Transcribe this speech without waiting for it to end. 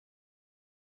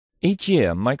Each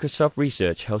year, Microsoft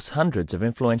Research hosts hundreds of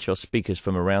influential speakers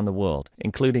from around the world,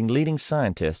 including leading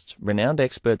scientists, renowned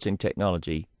experts in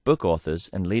technology, book authors,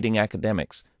 and leading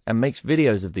academics, and makes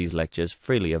videos of these lectures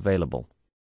freely available.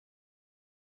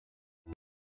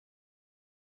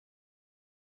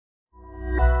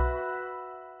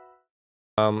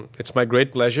 It's my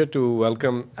great pleasure to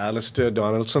welcome Alistair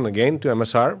Donaldson again to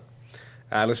MSR.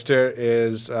 Alistair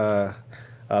is a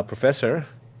professor.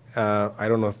 I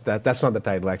don't know if that's not the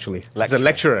title, actually. He's a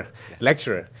lecturer. Yeah.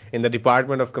 Lecturer in the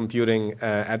Department of Computing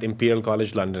at Imperial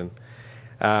College London.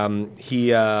 After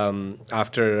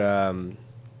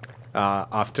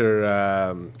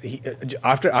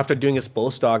doing his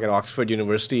postdoc at Oxford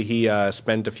University, he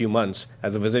spent a few months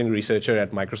as a visiting researcher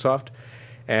at Microsoft.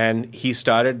 And he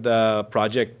started the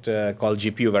project called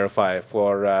GPU Verify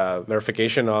for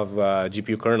verification of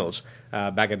GPU kernels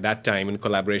back at that time in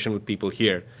collaboration with people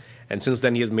here. And since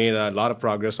then, he has made a lot of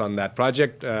progress on that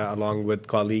project along with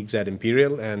colleagues at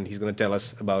Imperial, and he's going to tell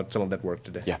us about some of that work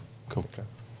today. Yeah, cool. Okay.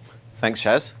 Thanks,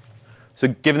 Shaz. So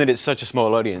given that it's such a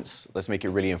small audience, let's make it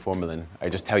really informal, and I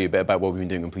just tell you a bit about what we've been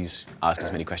doing, and please ask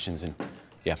as many questions. And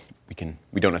yeah,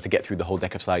 we don't have to get through the whole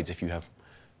deck of slides if you have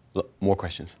more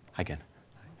questions. Hi again.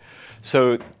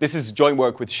 So this is joint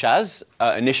work with Shaz,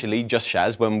 initially just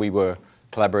Shaz when we were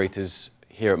collaborators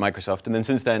here at Microsoft. And then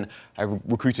since then, I've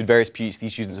recruited various PhD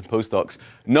students and postdocs,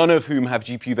 none of whom have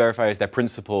GPU Verify as their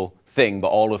principal thing, but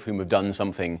all of whom have done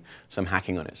some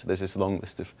hacking on it. So there's this long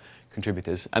list of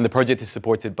contributors. And the project is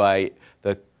supported by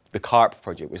the CARP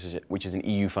project, which is an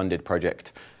EU-funded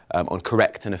project on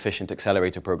correct and efficient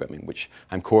accelerator programming, which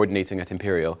I'm coordinating at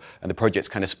Imperial. And the project's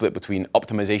kind of split between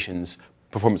optimizations,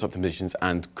 performance optimizations,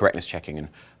 and correctness checking. And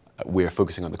we're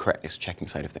focusing on the correctness checking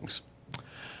side of things.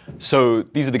 So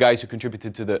these are the guys who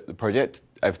contributed to the project.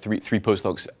 I have three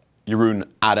postdocs, Jeroen,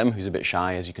 Adam, who's a bit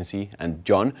shy, as you can see, and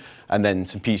John. And then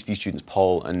some PhD students,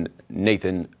 Paul and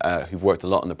Nathan, who've worked a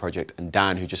lot on the project, and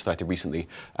Dan, who just started recently,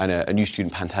 and a new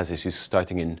student, Pantazis, who's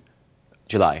starting in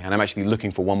July. And I'm actually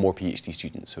looking for one more PhD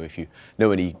student. So if you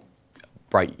know any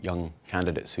bright young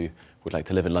candidates who would like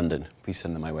to live in London, please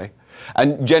send them my way.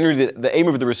 And generally, the aim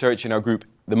of the research in our group,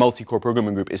 the multi-core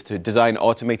programming group, is to design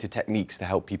automated techniques to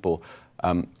help people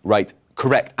write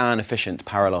correct and efficient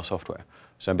parallel software.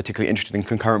 So I'm particularly interested in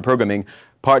concurrent programming,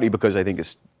 partly because I think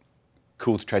it's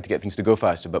cool to try to get things to go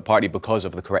faster, but partly because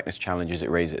of the correctness challenges it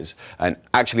raises. And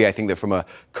actually, I think that from a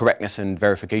correctness and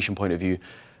verification point of view,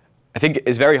 I think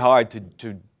it's very hard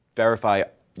to verify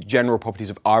general properties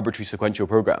of arbitrary sequential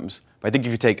programs. But I think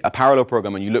if you take a parallel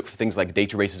program and you look for things like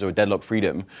data races or deadlock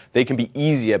freedom, they can be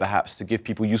easier, perhaps, to give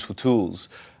people useful tools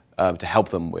to help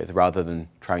them with, rather than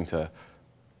try to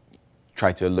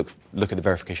look at the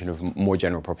verification of more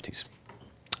general properties.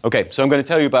 Okay, so I'm going to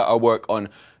tell you about our work on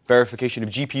verification of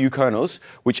GPU kernels,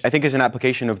 which I think is an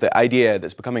application of the idea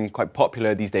that's becoming quite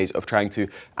popular these days of trying to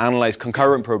analyze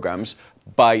concurrent programs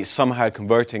by somehow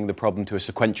converting the problem to a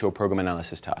sequential program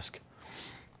analysis task.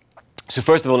 So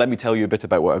first of all, let me tell you a bit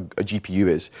about what a GPU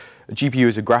is. A GPU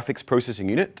is a graphics processing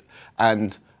unit,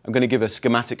 and I'm going to give a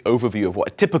schematic overview of what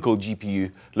a typical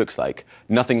GPU looks like.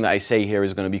 Nothing that I say here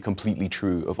is going to be completely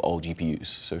true of all GPUs.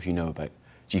 So if you know about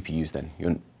GPUs, then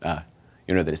you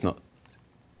know that it's not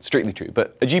strictly true.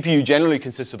 But a GPU generally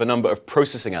consists of a number of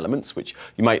processing elements, which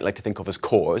you might like to think of as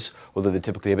cores, although they're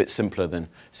typically a bit simpler than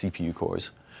CPU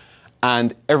cores.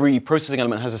 And every processing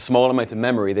element has a small amount of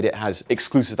memory that it has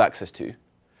exclusive access to.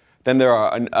 Then there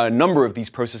are a number of these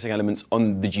processing elements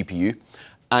on the GPU,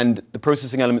 and the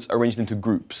processing elements are arranged into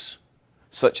groups,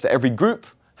 such that every group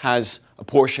has a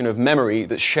portion of memory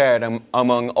that's shared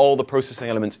among all the processing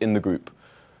elements in the group.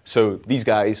 So these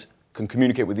guys can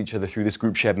communicate with each other through this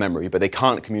group shared memory, but they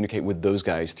can't communicate with those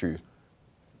guys through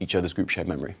each other's group shared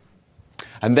memory.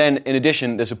 And then, in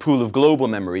addition, there's a pool of global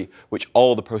memory, which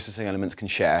all the processing elements can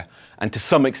share. And to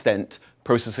some extent,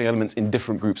 processing elements in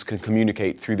different groups can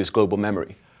communicate through this global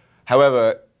memory.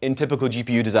 However, in typical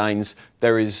GPU designs,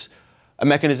 there is a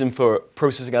mechanism for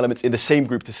processing elements in the same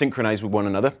group to synchronize with one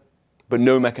another, but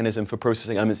no mechanism for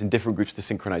processing elements in different groups to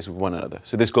synchronize with one another.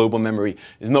 So this global memory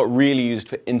is not really used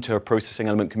for inter-processing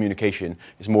element communication.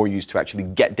 It's more used to actually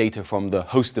get data from the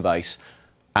host device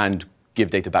and give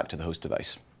data back to the host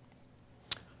device.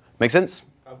 Make sense?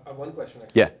 One question,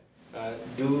 actually. Yeah.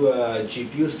 Do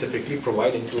GPUs typically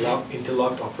provide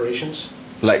interlocked operations?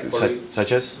 Like,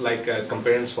 such as? Like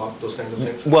compare and swap, those kinds of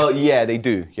things? Well, yeah, they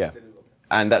do, yeah.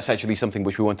 And that's actually something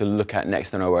which we want to look at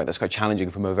next in our work. That's quite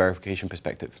challenging from a verification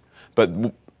perspective.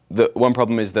 But the one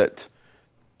problem is that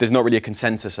there's not really a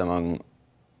consensus among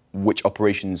which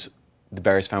operations the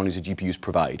various families of GPUs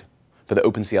provide. But the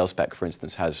OpenCL spec, for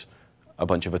instance, has a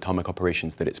bunch of atomic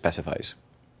operations that it specifies.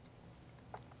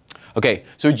 Okay,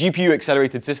 so a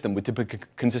GPU-accelerated system would typically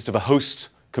consist of a host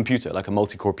computer, like a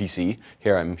multi-core PC.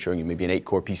 Here I'm showing you maybe an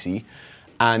 8-core PC,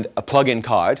 and a plug-in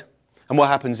card. And what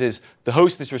happens is the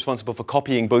host is responsible for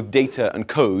copying both data and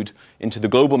code into the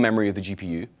global memory of the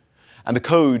GPU. And the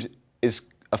code is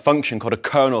a function called a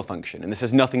kernel function. And this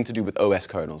has nothing to do with OS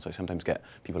kernels. I sometimes get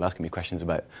people asking me questions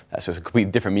about that. So it's a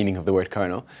completely different meaning of the word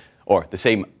kernel, or the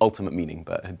same ultimate meaning,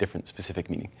 but a different specific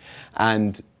meaning.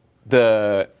 And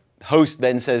the host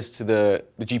then says to the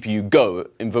GPU, go,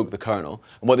 invoke the kernel.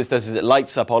 And what this does is it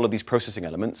lights up all of these processing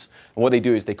elements. And what they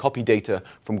do is they copy data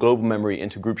from global memory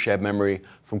into group shared memory,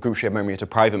 from group shared memory into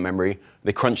private memory.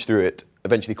 They crunch through it,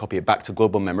 eventually copy it back to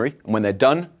global memory. And when they're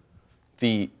done,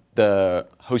 the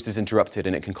host is interrupted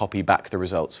and it can copy back the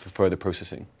results for further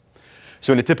processing.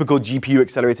 So in a typical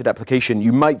GPU-accelerated application,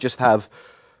 you might just have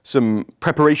some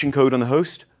preparation code on the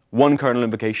host, one kernel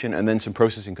invocation, and then some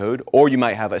processing code. Or you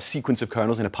might have a sequence of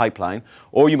kernels in a pipeline.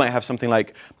 Or you might have something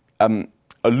like a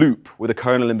loop with a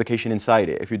kernel invocation inside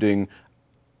it. If you're doing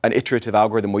an iterative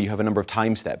algorithm where you have a number of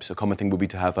time steps, a common thing would be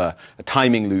to have a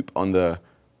timing loop on the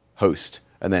host.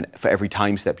 And then for every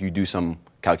time step, you do some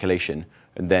calculation,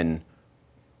 and then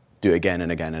do it again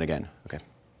and again and again. Okay.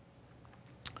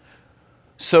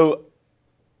 So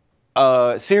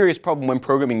a serious problem when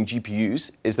programming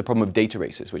GPUs is the problem of data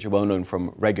races, which are well known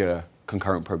from regular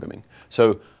concurrent programming.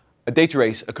 So a data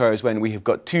race occurs when we have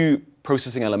got two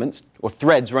processing elements, or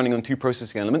threads running on two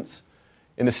processing elements,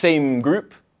 in the same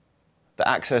group that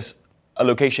access a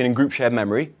location in group shared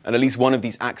memory, and at least one of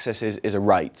these accesses is a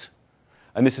write.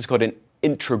 And this is called an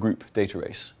intragroup data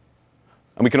race.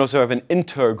 And we can also have an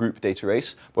intergroup data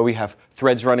race, where we have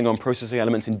threads running on processing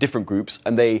elements in different groups,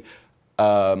 and they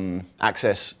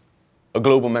access a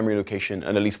global memory location,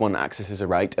 and at least one access is a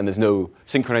write, and there's no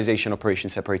synchronization operation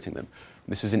separating them.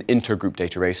 This is an intergroup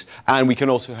data race. And we can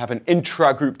also have an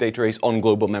intragroup data race on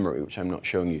global memory, which I'm not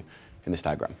showing you in this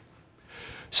diagram.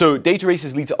 So data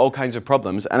races lead to all kinds of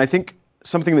problems. And I think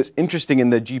something that's interesting in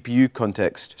the GPU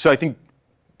context, so I think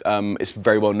it's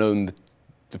very well known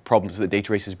the problems that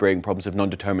data races bring, problems of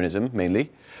non-determinism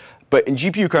mainly. But in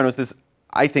GPU kernels, there's,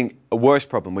 I think, a worse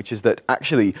problem, which is that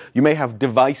actually you may have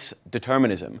device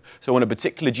determinism. So on a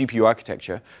particular GPU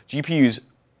architecture, GPUs,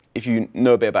 if you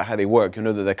know a bit about how they work, you'll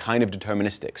know that they're kind of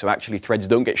deterministic. So actually threads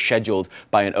don't get scheduled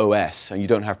by an OS, and you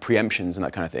don't have preemptions and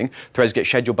that kind of thing. Threads get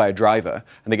scheduled by a driver,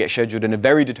 and they get scheduled in a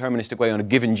very deterministic way on a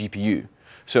given GPU.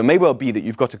 So it may well be that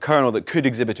you've got a kernel that could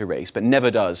exhibit a race, but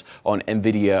never does on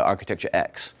NVIDIA architecture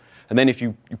X. And then if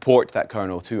you port that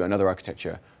kernel to another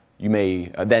architecture, you may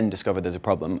then discover there's a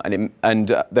problem. And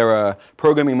there are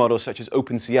programming models such as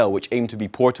OpenCL which aim to be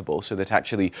portable so that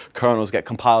actually kernels get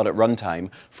compiled at runtime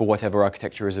for whatever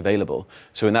architecture is available.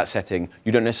 So in that setting,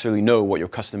 you don't necessarily know what your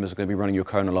customers are going to be running your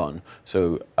kernel on.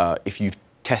 So if you've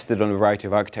tested on a variety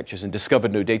of architectures and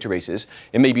discovered no data races,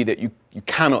 it may be that you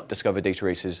cannot discover data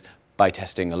races by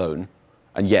testing alone.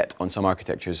 And yet, on some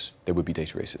architectures, there would be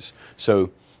data races.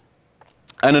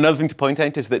 And another thing to point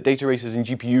out is that data races in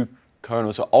GPU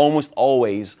kernels are almost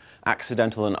always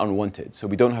accidental and unwanted. So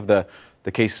we don't have the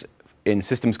case in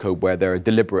systems code where there are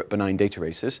deliberate benign data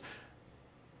races.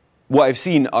 What I've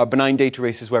seen are benign data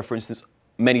races where, for instance,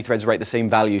 many threads write the same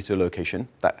value to a location.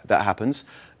 That happens.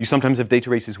 You sometimes have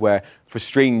data races where, for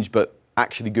strange but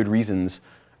actually good reasons,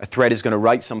 a thread is going to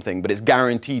write something, but it's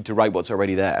guaranteed to write what's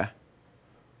already there.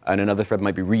 And another thread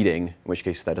might be reading, in which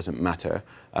case that doesn't matter.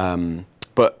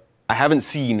 But I haven't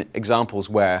seen examples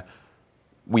where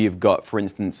we have got, for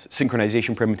instance,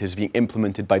 synchronization primitives being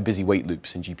implemented by busy wait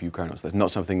loops in GPU kernels. That's not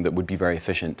something that would be very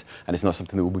efficient, and it's not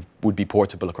something that would be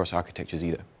portable across architectures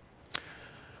either.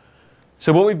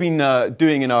 So what we've been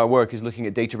doing in our work is looking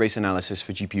at data race analysis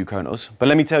for GPU kernels. But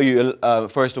let me tell you,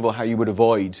 first of all, how you would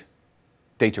avoid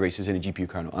data races in a GPU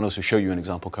kernel, and also show you an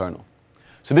example kernel.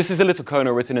 So this is a little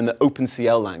kernel written in the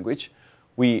OpenCL language.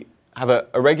 We have a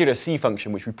regular C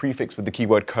function which we prefix with the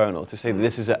keyword kernel to say that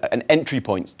this is an entry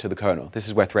point to the kernel. This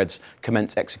is where threads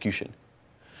commence execution.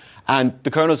 And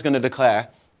the kernel is going to declare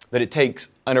that it takes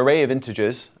an array of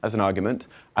integers as an argument,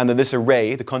 and that this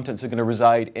array, the contents are going to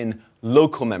reside in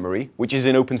local memory, which is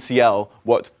in OpenCL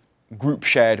what group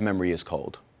shared memory is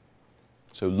called.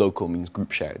 So local means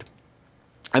group shared.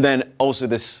 And then also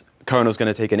this kernel is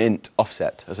going to take an int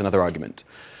offset as another argument.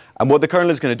 And what the kernel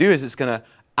is going to do is it's going to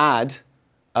add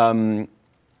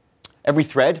every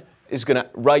thread is going to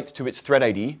write to its thread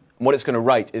ID. And what it's going to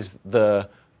write is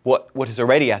what is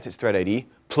already at its thread ID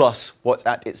plus what's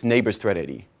at its neighbor's thread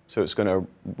ID. So it's going to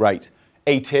write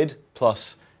atid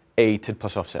plus atid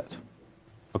plus offset.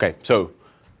 OK, so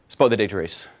spot the data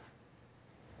race.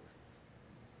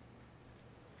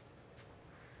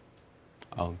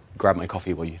 I'll grab my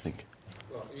coffee while you think.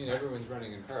 Well, mean everyone's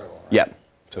running in parallel, right? Yeah.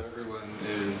 So everyone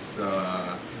is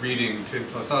reading TID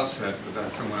plus offset, but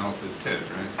that's someone else's TID,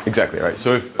 right? Exactly right.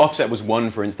 So if offset was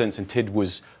 1, for instance, and TID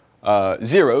was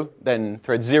 0, then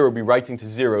thread 0 would be writing to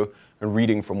 0 and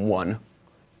reading from 1,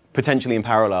 potentially in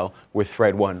parallel with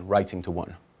thread 1 writing to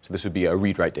 1. So this would be a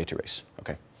read-write data race.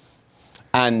 Okay.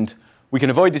 And we can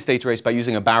avoid this data race by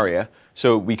using a barrier.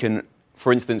 So we can,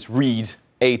 for instance, read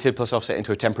a TID plus offset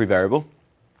into a temporary variable.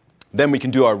 Then we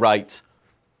can do our write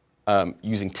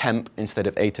using temp instead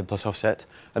of a TID plus offset.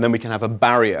 And then we can have a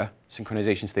barrier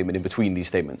synchronization statement in between these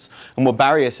statements. And what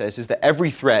barrier says is that every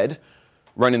thread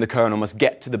running the kernel must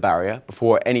get to the barrier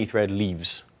before any thread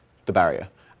leaves the barrier.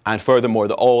 And furthermore,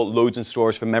 that all loads and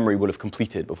stores from memory will have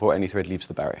completed before any thread leaves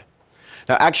the barrier.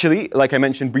 Now, actually, like I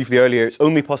mentioned briefly earlier, it's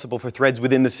only possible for threads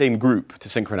within the same group to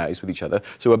synchronize with each other.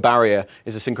 So a barrier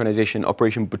is a synchronization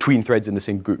operation between threads in the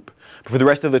same group. But for the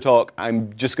rest of the talk,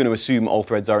 I'm just going to assume all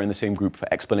threads are in the same group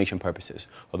for explanation purposes,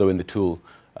 although in the tool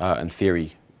and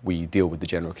theory, we deal with the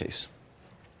general case.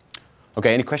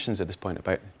 OK, any questions at this point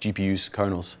about GPUs,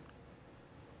 kernels,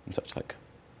 and such like?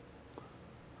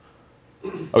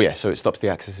 Oh, yeah, so it stops the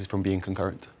accesses from being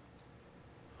concurrent.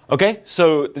 OK,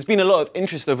 so there's been a lot of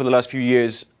interest over the last few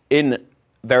years in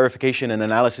verification and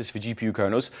analysis for GPU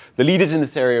kernels. The leaders in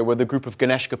this area were the group of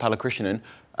Ganesh Gopalakrishnan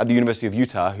at the University of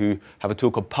Utah, who have a tool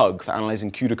called PUG for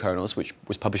analyzing CUDA kernels, which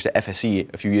was published at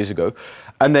FSE a few years ago.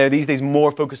 And they're these days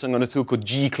more focusing on a tool called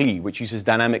gCLE, which uses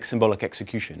dynamic symbolic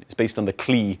execution. It's based on the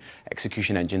CLE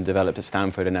execution engine developed at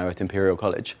Stanford and now at Imperial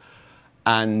College.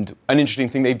 And an interesting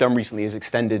thing they've done recently is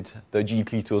extended the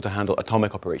gCLE tool to handle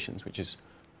atomic operations, which is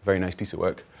a very nice piece of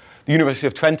work. The University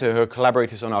of Twente, who are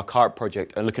collaborators on our CART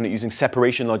project, are looking at using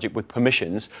separation logic with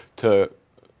permissions to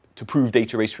prove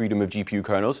data race freedom of GPU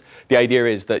kernels. The idea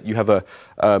is that you have a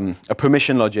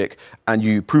permission logic, and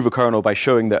you prove a kernel by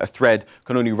showing that a thread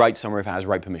can only write somewhere if it has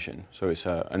write permission. So it's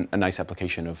a nice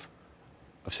application of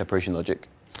separation logic.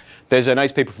 There's a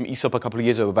nice paper from ESOP a couple of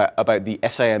years ago about the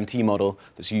SIMT model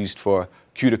that's used for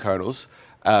CUDA kernels.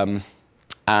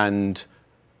 And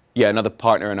yeah, another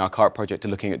partner in our CART project are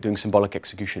looking at doing symbolic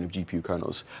execution of GPU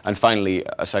kernels. And finally,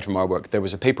 aside from our work, there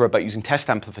was a paper about using test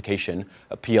amplification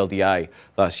at PLDI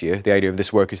last year. The idea of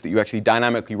this work is that you actually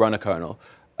dynamically run a kernel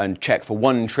and check for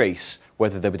one trace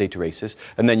whether there were data races,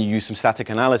 and then you use some static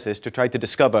analysis to try to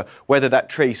discover whether that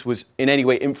trace was in any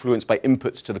way influenced by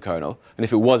inputs to the kernel. And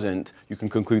if it wasn't, you can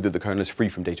conclude that the kernel is free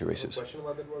from data races. Question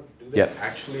about that work. Do they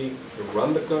actually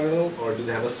run the kernel, or do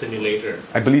they have a simulator?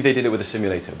 I believe they did it with a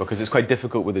simulator, because it's quite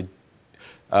difficult with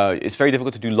it's very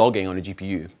difficult to do logging on a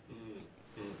GPU.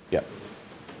 Yeah.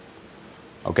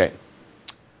 OK.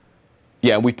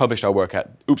 Yeah, and we've published our work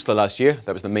at OOPSLA last year.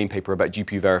 That was the main paper about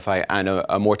GPU Verify, and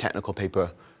a more technical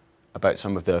paper about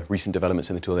some of the recent developments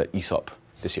in the tool at ESOP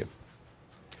this year.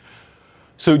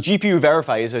 So GPU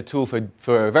Verify is a tool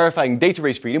for verifying data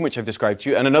race freedom, which I've described to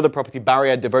you, and another property,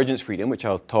 barrier divergence freedom, which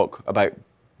I'll talk about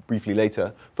briefly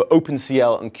later, for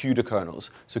OpenCL and CUDA kernels.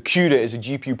 So CUDA is a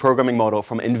GPU programming model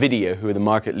from NVIDIA, who are the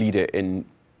market leader in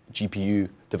GPU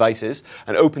devices.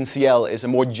 And OpenCL is a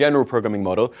more general programming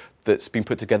model that's been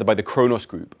put together by the Kronos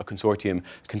Group, a consortium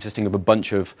consisting of a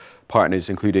bunch of partners,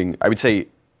 including, I would say,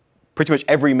 pretty much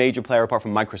every major player apart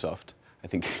from Microsoft, I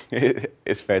think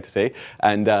it's fair to say.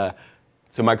 And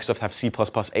so Microsoft have C++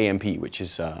 AMP, which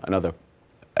is another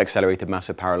accelerated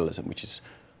massive parallelism, which is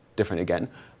different again.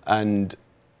 And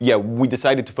yeah, we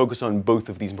decided to focus on both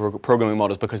of these programming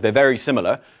models because they're very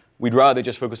similar. We'd rather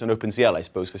just focus on OpenCL, I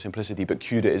suppose, for simplicity, but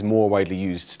CUDA is more widely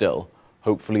used still.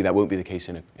 Hopefully that won't be the case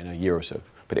in a year or so,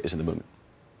 but it is in the moment.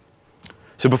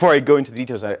 So before I go into the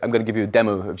details, I'm going to give you a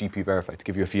demo of GPU Verify to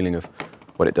give you a feeling of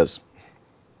what it does.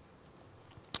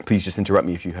 Please just interrupt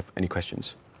me if you have any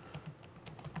questions.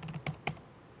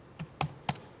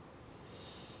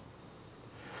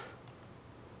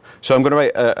 So I'm going to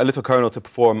write a little kernel to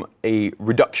perform a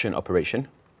reduction operation.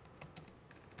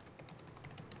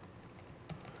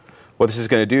 What this is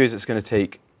going to do is it's going to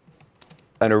take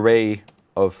an array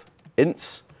of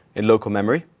ints in local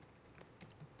memory.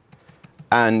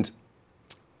 And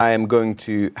I am going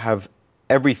to have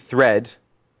every thread,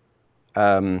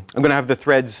 I'm going to have the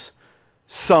threads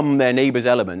sum their neighbor's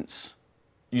elements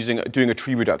doing a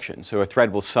tree reduction. So a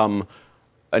thread will sum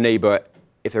a neighbor,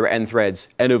 if there are n threads,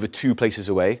 n over 2 places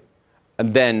away,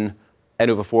 and then n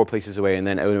over 4 places away, and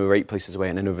then n over 8 places away,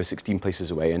 and n over 16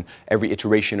 places away. And every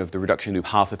iteration of the reduction loop,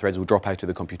 half the threads will drop out of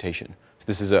the computation. So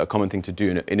this is a common thing to do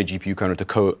in a GPU kernel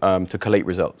to collate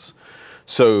results.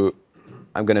 So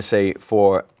I'm going to say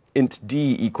for int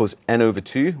d equals n over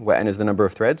 2, where n is the number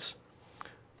of threads,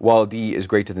 while d is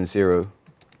greater than 0, I'm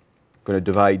going to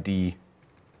divide d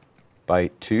by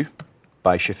 2.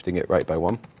 by shifting it right by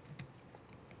 1.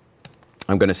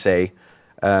 I'm going to say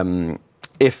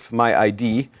if my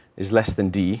ID is less than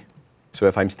D, so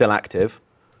if I'm still active,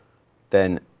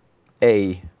 then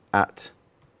A at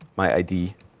my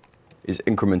ID is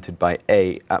incremented by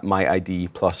A at my ID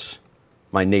plus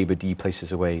my neighbor D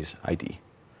places away's ID.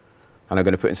 And I'm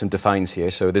going to put in some defines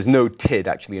here. So there's no TID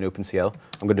actually in OpenCL.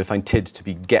 I'm going to define TID to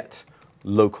be get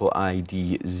local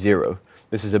ID 0.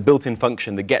 This is a built-in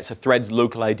function that gets a thread's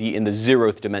local ID in the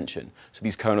 0th dimension. So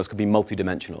these kernels could be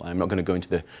multi-dimensional. I'm not going to go into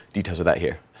the details of that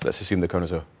here. Let's assume the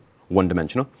kernels are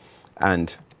one-dimensional.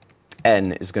 And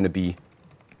n is going to be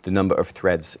the number of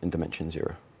threads in dimension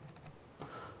 0.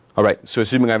 All right, so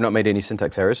assuming I've not made any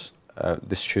syntax errors,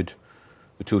 the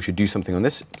tool should do something on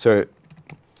this. So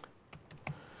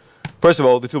first of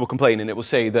all, the tool will complain, and it will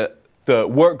say that the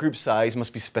work group size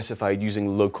must be specified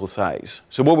using local size.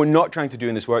 So what we're not trying to do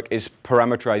in this work is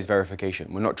parameterize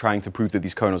verification. We're not trying to prove that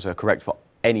these kernels are correct for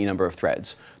any number of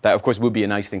threads. That, of course, would be a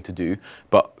nice thing to do,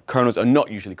 but kernels are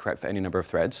not usually correct for any number of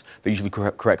threads. They're usually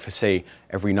correct for, say,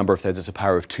 every number of threads is a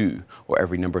power of 2, or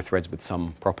every number of threads with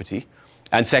some property.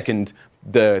 And second,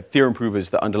 the theorem provers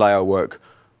that underlie our work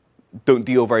don't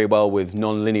deal very well with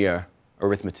nonlinear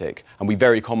arithmetic, and we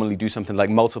very commonly do something like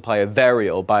multiply a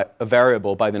variable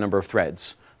by the number of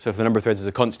threads. So if the number of threads is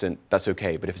a constant, that's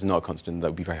okay, but if it's not a constant, that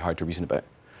would be very hard to reason about.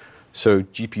 So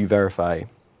GPU verify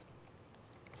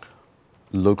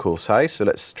local size. So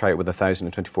let's try it with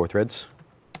 1,024 threads.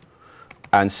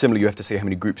 And similarly, you have to say how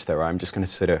many groups there are. I'm just going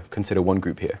to consider one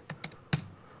group here.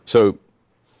 So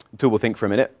the tool will think for a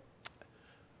minute.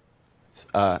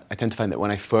 I tend to find that when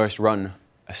I first run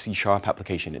a C#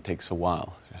 application, it takes a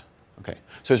while. Yeah. Okay.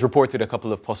 So it's reported a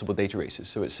couple of possible data races.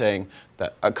 So it's saying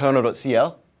that at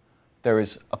kernel.cl, there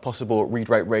is a possible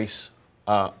read-write race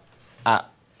on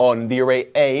the array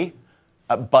A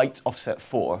at byte offset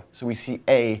 4. So we see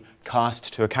A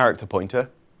cast to a character pointer,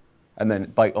 and then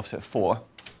byte offset 4.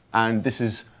 And this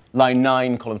is line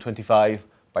 9, column 25,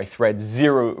 by thread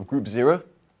 0 of group 0,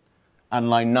 and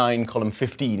line 9, column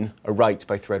 15, a write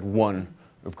by thread 1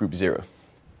 of group 0.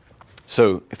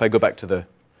 So if I go back to the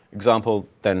example,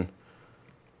 then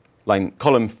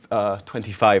column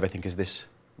 25, I think, is this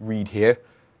read here,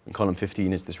 and column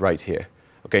 15 is this write here.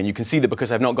 Okay, and you can see that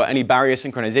because I've not got any barrier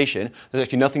synchronization, there's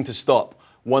actually nothing to stop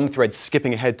one thread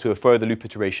skipping ahead to a further loop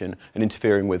iteration and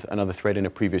interfering with another thread in a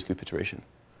previous loop iteration.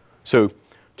 So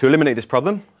to eliminate this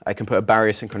problem, I can put a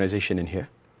barrier synchronization in here.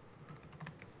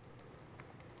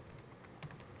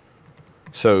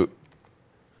 So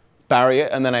barrier,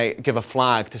 and then I give a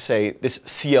flag to say this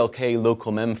CLK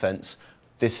local mem fence.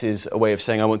 This is a way of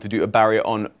saying I want to do a barrier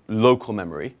on local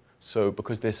memory. So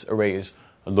because this array is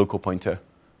a local pointer,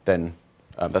 then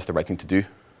that's the right thing to do.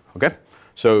 Okay?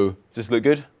 So does this look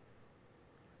good?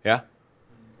 Yeah?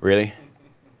 Really?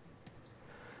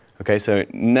 Okay, so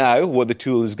now what the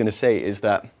tool is going to say is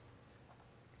that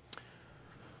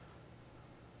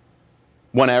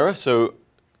one error, so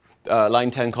line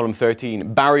 10, column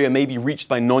 13, barrier may be reached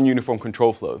by non-uniform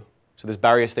control flow. So this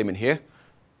barrier statement here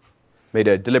made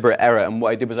a deliberate error, and what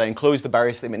I did was I enclosed the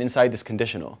barrier statement inside this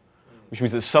conditional, which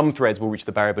means that some threads will reach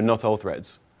the barrier, but not all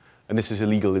threads. And this is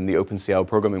illegal in the OpenCL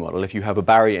programming model. If you have a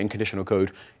barrier in conditional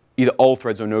code, either all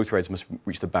threads or no threads must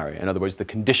reach the barrier. In other words, the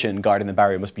condition guarding the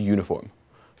barrier must be uniform.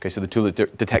 Okay, so the tool has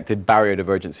detected barrier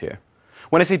divergence here.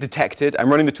 When I say detected, I'm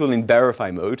running the tool in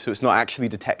verify mode, so it's not actually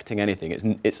detecting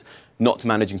anything. It's not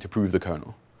managing to prove the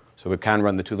kernel. So we can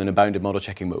run the tool in a bounded model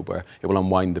checking mode where it will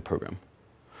unwind the program.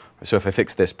 So if I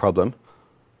fix this problem,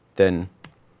 then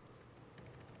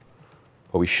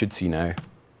what we should see now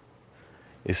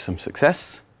is some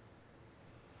success.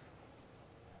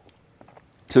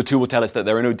 So the tool will tell us that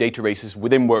there are no data races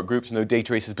within work groups, no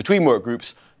data races between work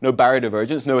groups, no barrier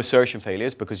divergence, no assertion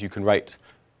failures, because you can write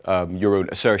your own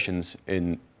assertions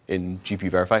in GPU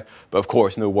verify. But of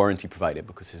course, no warranty provided,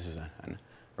 because this is a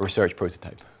research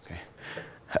prototype. Okay.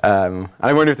 And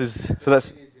I wonder if this is, so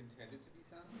that's.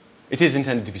 It is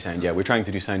intended to be signed, yeah. We're trying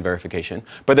to do signed verification.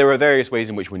 But there are various ways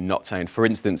in which we're not signed. For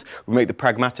instance, we make the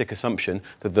pragmatic assumption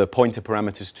that the pointer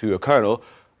parameters to a kernel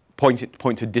point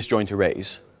to disjoint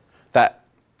arrays. That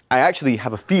I actually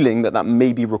have a feeling that that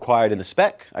may be required in the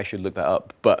spec. I should look that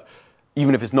up. But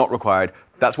even if it's not required,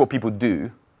 that's what people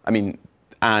do. I mean,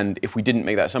 and if we didn't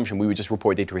make that assumption, we would just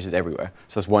report data races everywhere.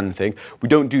 So that's one thing. We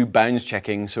don't do bounds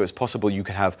checking, so it's possible you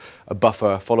could have a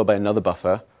buffer followed by another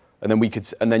buffer, and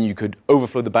then you could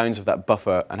overflow the bounds of that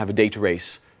buffer and have a data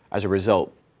race as a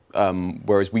result.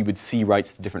 Whereas we would see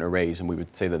writes to different arrays, and we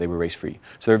would say that they were race-free.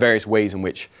 So there are various ways in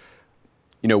which,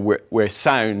 we're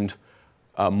sound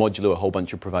modulo a whole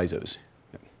bunch of provisos.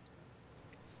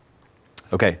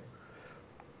 Okay.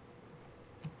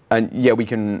 And yeah, we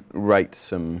can write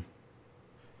some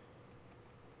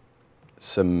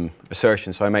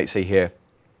assertions. So I might say here,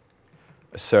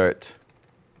 assert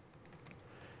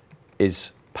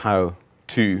is pow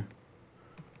 2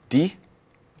 d.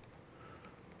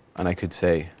 And I could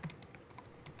say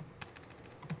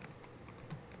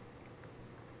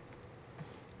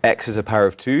x is a power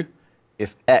of 2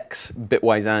 if x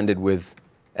bitwise ANDed with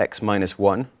x minus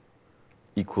 1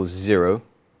 equals 0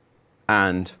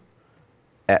 and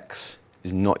x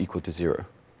is not equal to 0.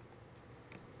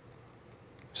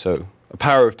 So a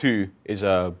power of 2 is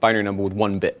a binary number with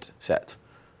 1 bit set.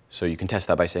 So you can test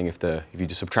that by saying if you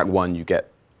just subtract 1, you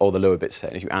get all the lower bits set.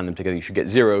 And if you AND them together, you should get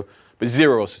 0. But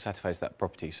 0 also satisfies that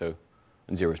property.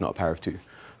 And 0 is not a power of 2.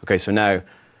 OK, so now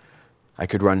I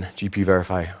could run GPU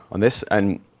verify on this.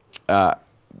 And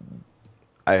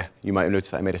you might have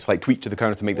noticed that I made a slight tweak to the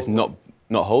kernel to make this not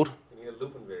hold. You need a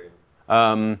loop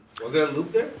invariant. Was there a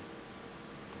loop there?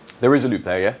 There is a loop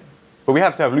there, yeah. But we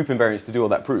have to have loop invariants to do all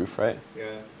that proof, right?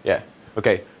 Yeah. Yeah.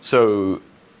 OK, so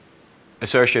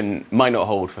assertion might not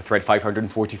hold for thread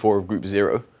 544 of group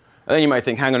 0. And then you might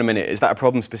think, hang on a minute, is that a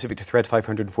problem specific to thread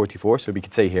 544? So we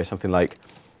could say here something like,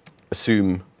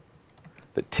 assume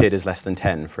that TID is less than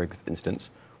 10, for instance,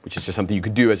 which is just something you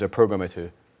could do as a programmer to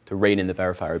rein in the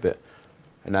verifier a bit.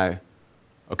 And now,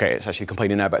 OK, it's actually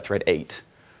complaining now about thread 8.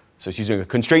 So it's using a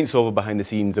constraint solver behind the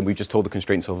scenes, and we've just told the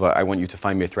constraint solver, I want you to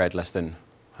find me a thread less than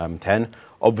 10.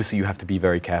 Obviously, you have to be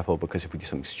very careful, because if we do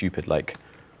something stupid like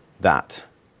that,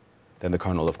 then the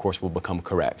kernel, of course, will become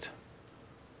correct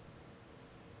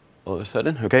all of a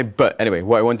sudden. OK, but anyway,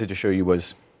 what I wanted to show you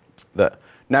was that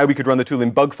now we could run the tool in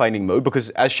bug finding mode,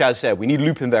 because as Shaz said, we need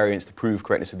loop invariants to prove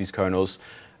correctness of these kernels.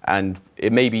 And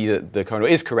it may be that the kernel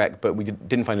is correct, but we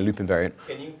didn't find a loop invariant.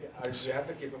 Do you have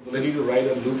the capability to write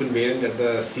a loop invariant at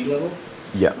the C level?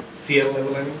 Yeah. CL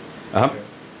level, I mean? Okay.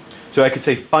 So I could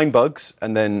say find bugs,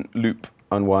 and then loop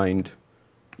unwind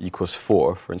equals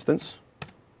 4, for instance.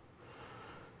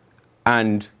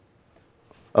 And,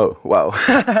 oh, wow.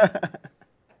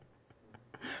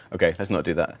 OK, let's not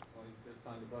do that.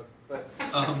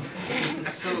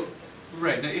 So,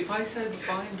 right, now if I said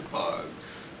find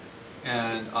bugs,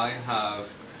 and I have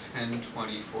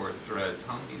 1024 threads,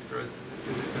 how many threads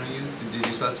is it going to use? Did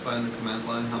you specify in the command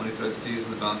line how many threads to use in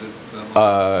the bounded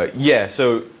model? Yeah,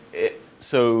 so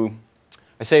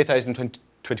I say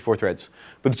 1,024 threads.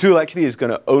 But the tool actually is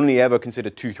going to only ever consider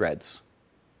 2 threads,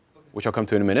 which I'll come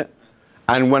to in a minute.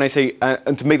 And when I say,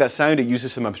 and to make that sound, it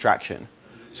uses some abstraction.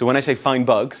 So when I say find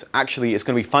bugs, actually it's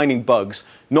going to be finding bugs,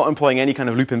 not employing any kind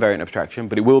of loop invariant abstraction,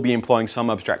 but it will be employing some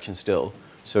abstraction still.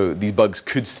 So these bugs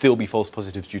could still be false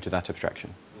positives due to that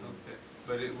abstraction. Okay,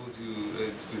 but it will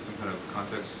do some kind of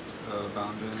context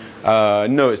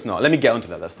bounding? No, it's not. Let me get onto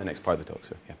that. That's the next part of the talk.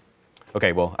 So yeah.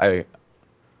 Okay, well,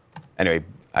 anyway,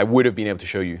 I would have been able to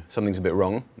show you something's a bit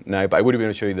wrong now, but I would have been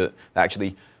able to show you that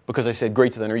actually, because I said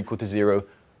greater than or equal to 0,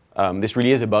 this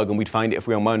really is a bug, and we'd find it if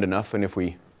we unwound enough, and if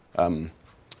we.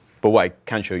 But what I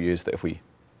can show you is that if we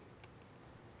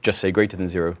just say greater than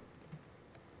 0,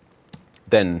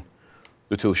 then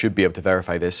the tool should be able to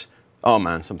verify this. Oh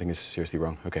man, something is seriously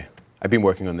wrong. OK, I've been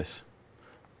working on this,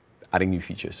 adding new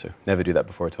features, so never do that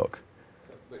before a talk.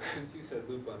 So, but since you said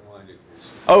loop unwind equals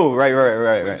 4, oh, right. you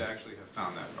wouldn't actually have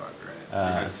found that bug, right? You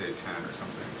had to say 10 or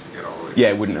something to get all the way. Yeah,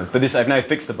 it wouldn't have. But this, I've now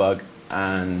fixed the bug,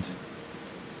 and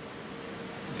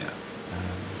yeah.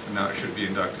 So now it should be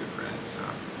inductive, right? So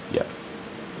yeah.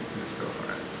 you can just go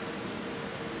for it.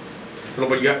 No,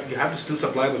 but you have to still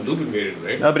supply the loop invariant,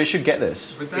 right? No, but it should get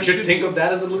this. But You should think of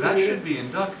that as a loop that invariant? should be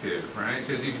inductive, right?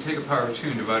 Because if you take a power of 2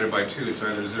 and divide it by 2, it's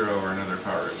either 0 or another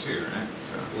power of 2, right?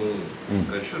 So,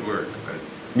 so it should work. But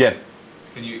Yeah.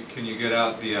 can you get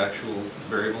out the actual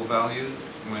variable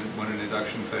values when an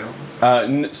induction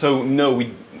fails? So no,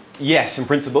 yes in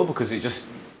principle, because it just,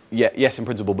 yes in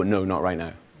principle, but no, not right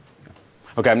now.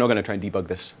 OK, I'm not going to try and debug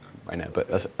this right now, but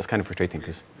that's kind of frustrating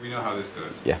because. We know how this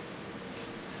goes. Yeah.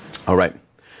 All right.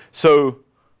 So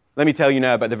let me tell you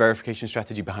now about the verification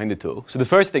strategy behind the tool. So the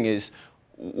first thing is,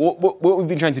 what we've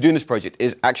been trying to do in this project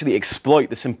is actually exploit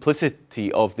the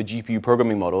simplicity of the GPU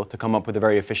programming model to come up with a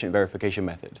very efficient verification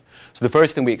method. So the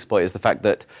first thing we exploit is the fact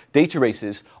that data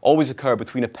races always occur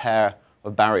between a pair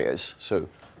of barriers. So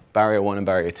barrier 1 and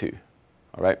barrier 2.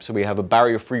 All right. So we have a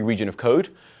barrier-free region of code,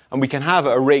 and we can have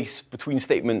a race between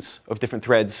statements of different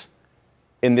threads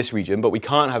in this region, but we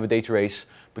can't have a data race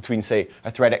between, say,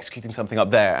 a thread executing something up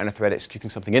there and a thread executing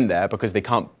something in there, because they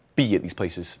can't be at these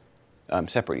places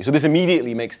separately. So this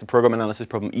immediately makes the program analysis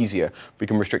problem easier. We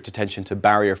can restrict attention to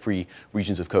barrier-free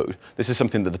regions of code. This is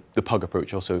something that the PUG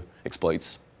approach also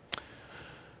exploits.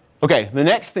 OK, the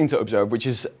next thing to observe, which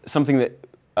is something that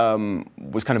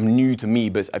was kind of new to me,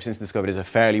 but I've since discovered is a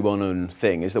fairly well-known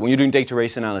thing, is that when you're doing data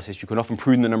race analysis, you can often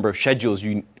prune the number of schedules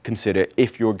you consider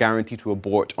if you're guaranteed to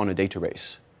abort on a data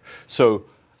race. So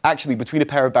actually, between a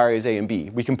pair of barriers A and B,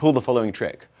 we can pull the following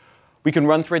trick. We can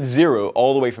run thread 0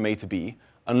 all the way from A to B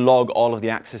and log all of the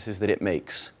accesses that it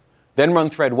makes. Then run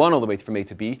thread 1 all the way from A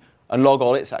to B and log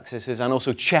all its accesses and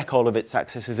also check all of its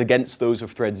accesses against those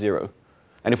of thread 0.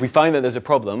 And if we find that there's a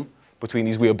problem between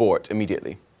these, we abort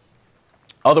immediately.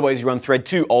 Otherwise, you run thread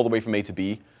 2 all the way from A to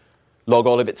B, log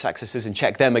all of its accesses and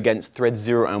check them against threads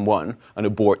 0 and 1 and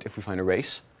abort if we find a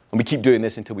race. And we keep doing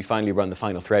this until we finally run the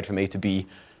final thread from A to B.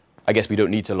 I guess we don't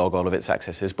need to log all of its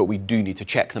accesses, but we do need to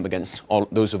check them against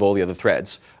those of all the other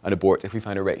threads and abort if we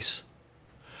find a race.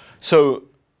 So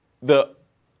the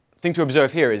thing to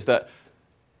observe here is that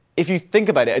if you think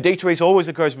about it, a data race always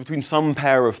occurs between some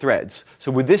pair of threads.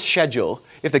 So with this schedule,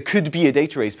 if there could be a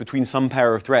data race between some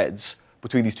pair of threads,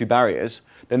 between these two barriers,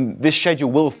 then this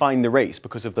schedule will find the race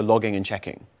because of the logging and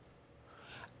checking.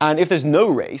 And if there's no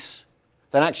race,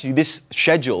 then actually this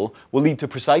schedule will lead to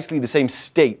precisely the same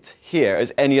state here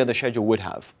as any other schedule would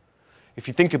have. If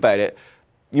you think about it,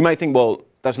 you might think, well,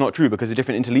 that's not true because a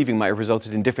different interleaving might have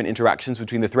resulted in different interactions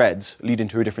between the threads leading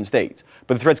to a different state.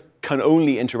 But the threads can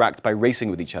only interact by racing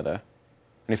with each other.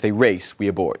 And if they race, we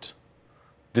abort.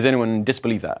 Does anyone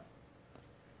disbelieve that?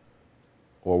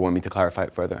 Or want me to clarify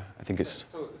it further? I think it's...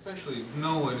 So essentially,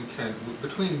 no one can,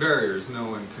 between barriers, no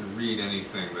one can read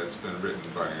anything that's been written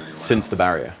by anyone Since else. the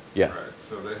barrier, yeah. Right,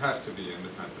 so they have to be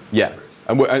independent. Yeah,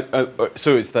 and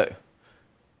so it's that,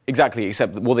 exactly,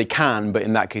 except, well, they can, but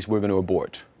in that case, we're going to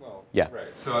abort. Well, yeah.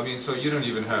 Right, so I mean, so you don't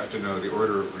even have to know the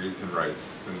order of reads and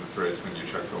writes in the threads when you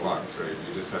check the logs, right?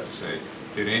 You just have to say,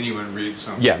 did anyone read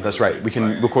something? Yeah, that's right. We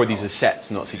can record these as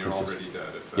sets, not sequences. You're already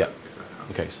dead if that, yeah. if that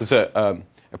happens. Okay, so it's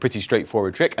a pretty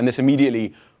straightforward trick, and this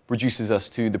immediately reduces us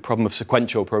to the problem of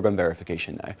sequential program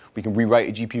verification now. We can rewrite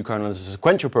a GPU kernel as a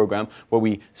sequential program where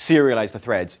we serialize the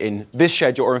threads in this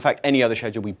schedule, or in fact, any other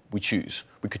schedule we choose.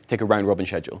 We could take a round-robin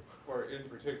schedule. Or in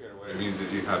particular, what it means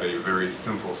is you have a very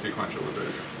simple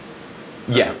sequentialization.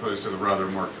 Yeah. As opposed to the rather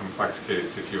more complex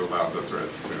case if you allow the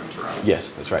threads to interact.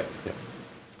 Yes, that's right. Yeah.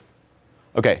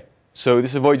 Okay, so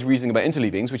this avoids reasoning about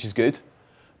interleavings, which is good.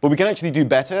 But we can actually do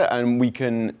better, and we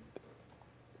can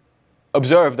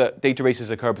observe that data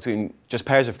races occur between just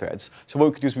pairs of threads. So what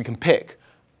we can do is we can pick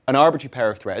an arbitrary pair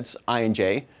of threads, I and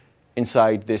j,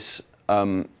 inside this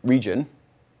region,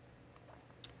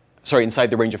 sorry, inside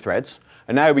the range of threads.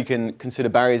 And now we can consider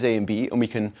barriers A and B, and we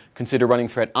can consider running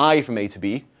thread I from A to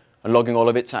B, and logging all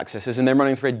of its accesses, and then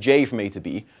running thread j from A to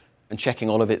B, and checking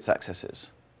all of its accesses.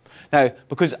 Now,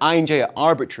 because I and j are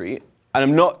arbitrary, and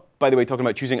I'm not, by the way, talking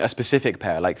about choosing a specific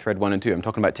pair, like thread 1 and 2, I'm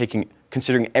talking about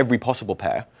considering every possible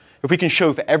pair. If we can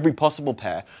show for every possible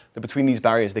pair that between these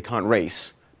barriers they can't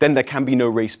race, then there can be no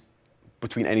race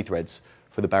between any threads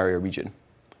for the barrier region.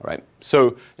 All right?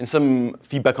 So in some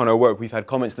feedback on our work, we've had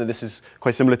comments that this is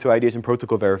quite similar to ideas in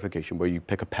protocol verification, where you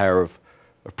pick a pair of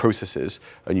processes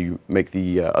and you make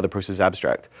the other process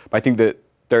abstract. But I think that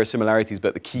there are similarities,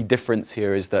 but the key difference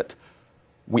here is that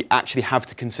we actually have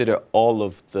to consider all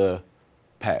of the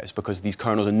pairs because these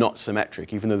kernels are not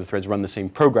symmetric. Even though the threads run the same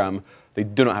program, they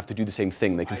do not have to do the same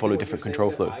thing. They can follow different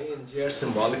control flow. I and j are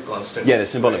symbolic constants. Yeah, they're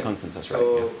symbolic constants, that's right.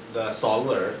 So yeah. the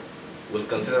solver will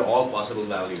consider all possible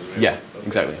values. Right? Yeah,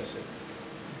 exactly.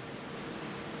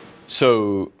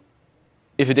 So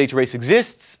if a data race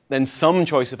exists, then some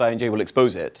choice of I and j will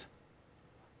expose it.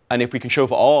 And if we can show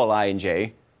for all I and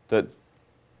j that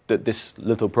this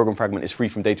little program fragment is free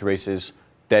from data races,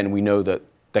 then we know that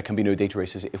there can be no data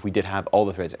races if we did have all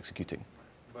the threads executing.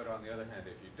 But on the other hand,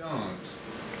 if you don't,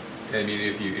 I mean,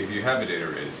 if you have a data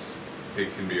race,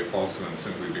 it can be a false one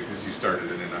simply because you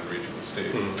started in an unreachable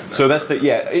state. So that's the,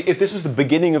 yeah, if this was the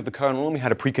beginning of the kernel and we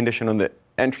had a precondition on the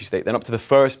entry state, then up to the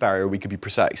first barrier we could be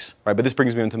precise, right? But this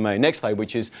brings me on to my next slide,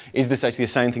 which is this actually a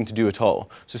sound thing to do at all?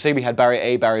 So say we had barrier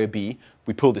A, barrier B,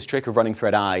 we pull this trick of running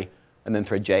thread I and then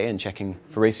thread J and checking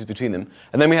for races between them.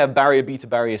 And then we have barrier B to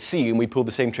barrier C and we pull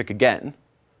the same trick again.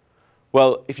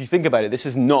 Well, if you think about it, this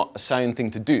is not a sound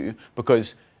thing to do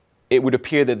because it would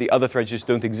appear that the other threads just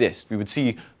don't exist. We would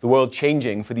see the world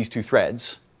changing for these two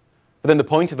threads. But then the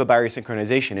point of a barrier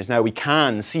synchronization is now we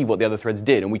can see what the other threads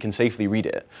did and we can safely read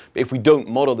it. But if we don't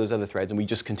model those other threads and we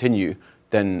just continue,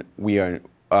 then we are,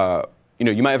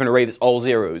 you might have an array that's all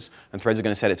zeros and threads are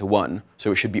going to set it to 1.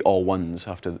 So it should be all 1s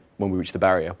after when we reach the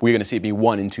barrier. We're going to see it be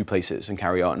 1 in 2 places and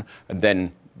carry on. And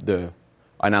then the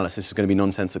analysis is going to be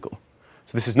nonsensical.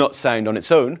 So this is not sound on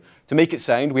its own. To make it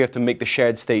sound, we have to make the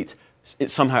shared state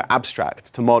somehow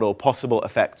abstract to model possible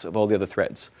effects of all the other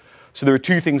threads. So there are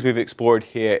two things we've explored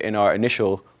here in our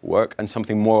initial work and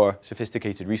something more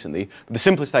sophisticated recently. But the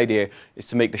simplest idea is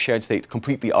to make the shared state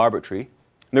completely arbitrary.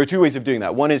 And there are two ways of doing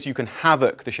that. One is you can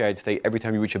havoc the shared state every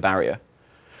time you reach a barrier.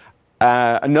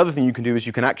 Another thing you can do is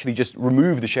you can actually just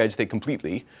remove the shared state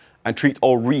completely and treat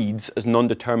all reads as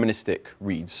non-deterministic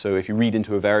reads. So if you read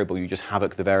into a variable, you just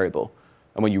havoc the variable.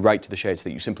 And when you write to the shared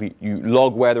state, you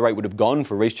log where the write would have gone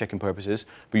for race checking purposes,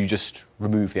 but you just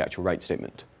remove the actual write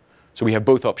statement. So we have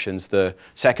both options. The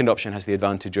second option has the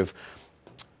advantage of,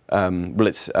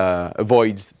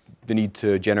 avoids the need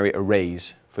to generate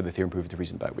arrays for the theorem proof to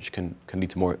reason about, which can lead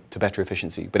to better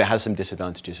efficiency. But it has some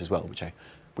disadvantages as well, which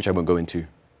I won't go into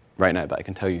right now, but I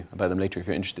can tell you about them later if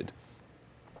you're interested.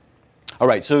 All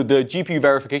right, so the GPU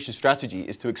verification strategy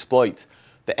is to exploit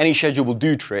the any schedule will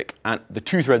do trick and the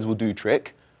two threads will do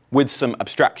trick with some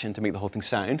abstraction to make the whole thing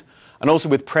sound, and also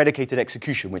with predicated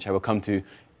execution, which I will come to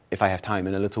if I have time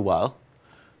in a little while,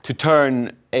 to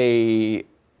turn a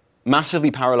massively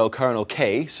parallel kernel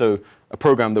K, so a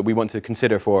program that we want to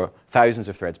consider for thousands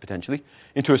of threads potentially,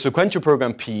 into a sequential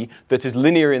program P that is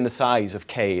linear in the size of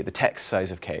K, the text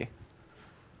size of K,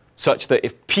 such that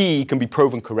if P can be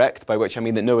proven correct, by which I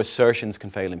mean that no assertions can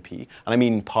fail in P, and I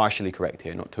mean partially correct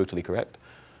here, not totally correct,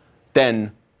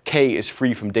 then K is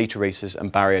free from data races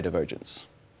and barrier divergence.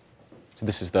 So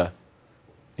this is the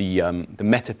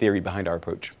meta theory behind our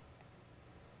approach.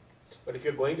 But if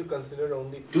you're going to consider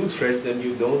only two threads, then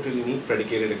you don't really need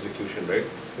predicated execution, right?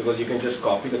 Because you can just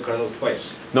copy the kernel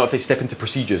twice. Not if they step into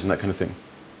procedures and that kind of thing.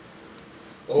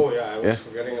 Oh yeah, I was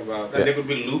forgetting about that. Yeah. There could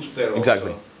be loops there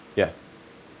Exactly. also. Yeah.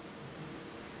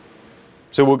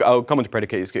 So I'll come on to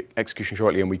predicated execution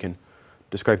shortly, and we can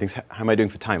describe things. How am I doing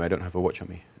for time? I don't have a watch on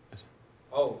me.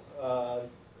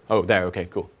 Oh, there. OK,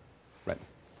 cool. Right.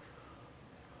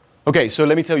 OK, so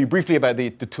let me tell you briefly about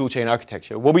the toolchain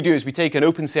architecture. What we do is we take an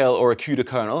OpenCL or a CUDA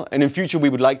kernel, and in future we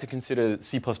would like to consider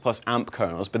C++ AMP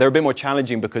kernels, but they're a bit more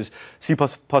challenging because C++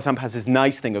 AMP has this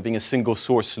nice thing of being a single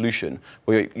source solution,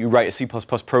 where you write a C++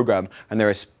 program, and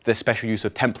there's special use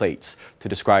of templates to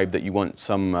describe that you want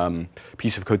some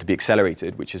piece of code to be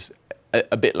accelerated, which is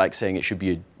a bit like saying it should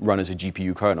be run as a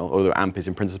GPU kernel, although AMP is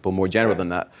in principle more general than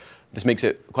that. This makes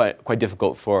it quite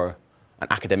difficult for an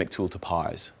academic tool to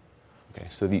parse. Okay,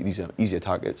 so these are easier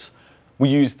targets. We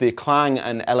use the Clang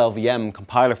and LLVM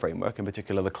compiler framework, in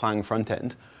particular the Clang front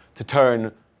end, to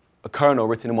turn a kernel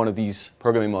written in one of these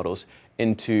programming models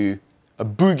into a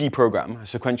boogie program, a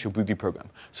sequential boogie program.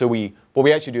 So what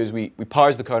we actually do is we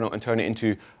parse the kernel and turn it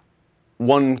into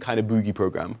one kind of boogie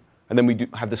program. And then we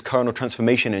have this kernel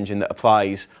transformation engine that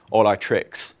applies all our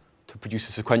tricks to produce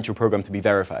a sequential program to be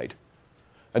verified.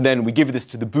 And then we give this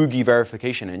to the Boogie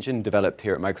verification engine developed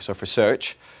here at Microsoft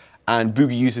Research. And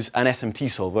Boogie uses an SMT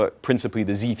solver, principally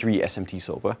the Z3 SMT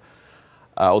solver,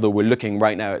 although we're looking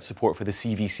right now at support for the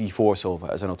CVC4 solver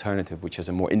as an alternative, which has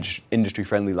a more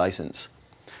industry-friendly license.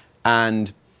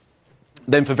 And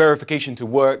then for verification to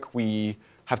work, we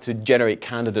have to generate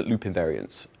candidate loop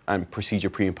invariants and procedure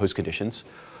pre- and post conditions.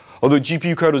 Although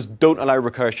GPU kernels don't allow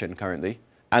recursion currently,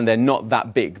 and they're not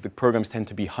that big, the programs tend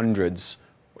to be hundreds,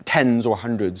 tens or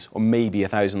hundreds, or maybe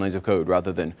 1,000 lines of code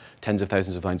rather than tens of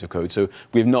thousands of lines of code. So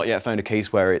we have not yet found a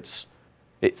case where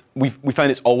we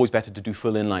find it's always better to do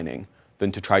full inlining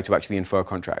than to try to actually infer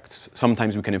contracts.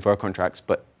 Sometimes we can infer contracts,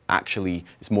 but actually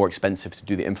it's more expensive to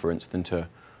do the inference than to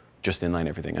just inline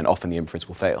everything, and often the inference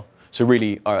will fail. So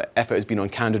really our effort has been on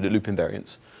candidate loop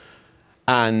invariants.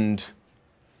 And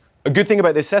a good thing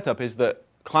about this setup is that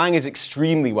Clang is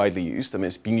extremely widely used. I mean,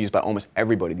 it's being used by almost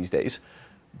everybody these days.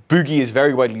 Boogie is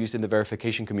very widely used in the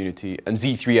verification community, and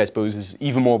Z3, I suppose, is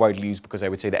even more widely used because I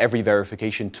would say that every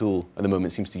verification tool at the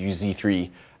moment seems to use Z3,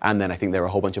 and then I think there are a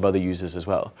whole bunch of other users as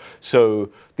well.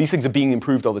 So these things are being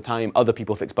improved all the time. Other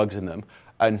people fix bugs in them.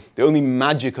 And the only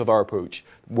magic of our approach,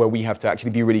 where we have to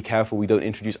actually be really careful we don't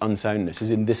introduce unsoundness,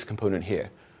 is in this component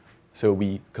here. So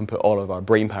we can put all of our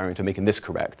brain power into making this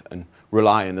correct and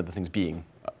rely on other things being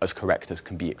as correct as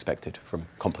can be expected from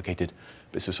complicated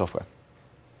bits of software.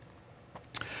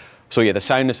 So yeah, the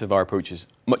soundness of our approach is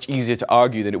much easier to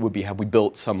argue than it would be had we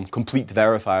built some complete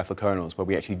verifier for kernels where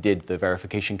we actually did the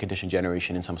verification condition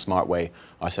generation in some smart way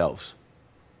ourselves.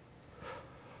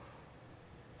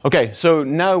 OK, so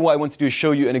now what I want to do is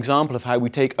show you an example of how we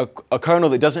take a kernel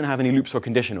that doesn't have any loops or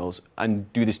conditionals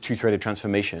and do this two-threaded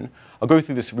transformation. I'll go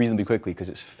through this reasonably quickly because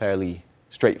it's fairly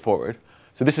straightforward.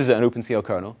 So this is an OpenCL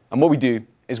kernel. And what we do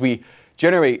is we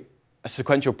generate a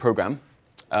sequential program.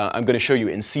 I'm going to show you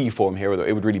in C form here, although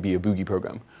it would really be a Boogie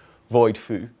program, void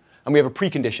foo. And we have a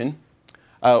precondition.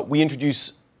 We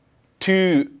introduce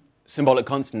two symbolic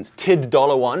constants, tid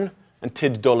 $1 and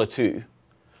tid $2.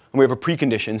 and we have a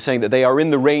precondition saying that they are in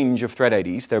the range of thread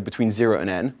IDs, they're between 0 and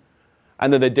n,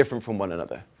 and that they're different from one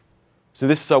another. So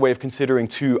this is our way of considering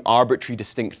two arbitrary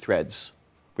distinct threads.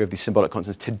 We have these symbolic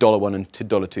constants, tid$1 and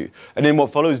tid$2. And then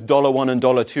what follows, $1 and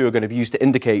 $2 are going to be used to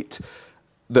indicate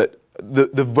that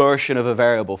the version of a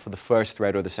variable for the first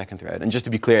thread or the second thread. And just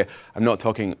to be clear, I'm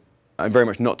very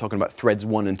much not talking about threads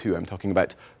 1 and 2. I'm talking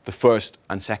about the first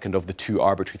and second of the two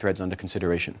arbitrary threads under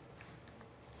consideration.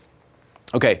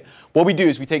 OK, what we do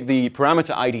is we take the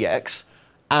parameter idx,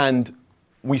 and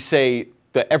we say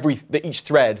that each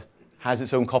thread has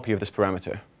its own copy of this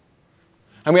parameter.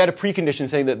 And we add a precondition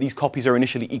saying that these copies are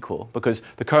initially equal, because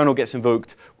the kernel gets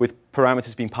invoked with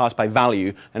parameters being passed by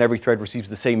value, and every thread receives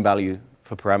the same value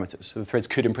for parameters. So the threads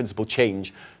could, in principle,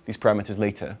 change these parameters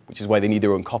later, which is why they need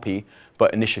their own copy,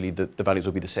 but initially the values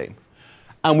will be the same.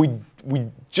 And we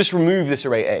just remove this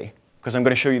array A, because I'm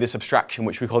going to show you this abstraction,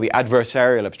 which we call the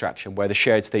adversarial abstraction, where the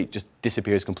shared state just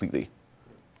disappears completely.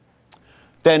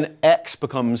 Then x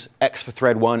becomes x for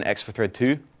thread 1, x for thread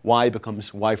 2. Y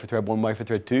becomes y for thread 1, y for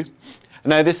thread 2. And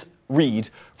now this read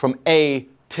from A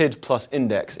tid plus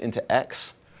index into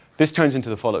x, this turns into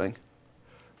the following.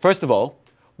 First of all,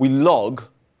 we log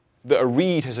that a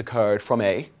read has occurred from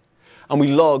A, and we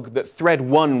log that thread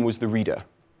 1 was the reader.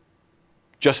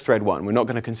 Just thread 1. We're not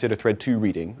going to consider thread 2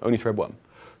 reading, only thread 1.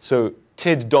 So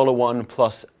tid$1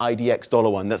 plus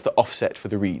idx$1, that's the offset for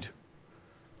the read.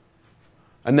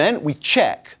 And then we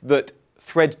check that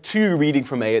thread 2 reading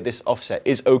from A at this offset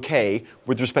is OK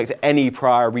with respect to any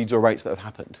prior reads or writes that have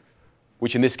happened,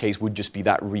 which in this case would just be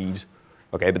that read.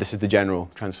 OK, but this is the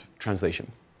general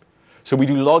translation. So we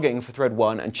do logging for thread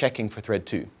 1 and checking for thread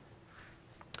 2.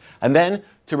 And then,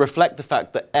 to reflect the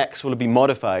fact that x will be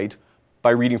modified by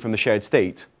reading from the shared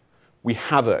state, we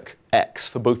havoc x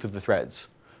for both of the threads.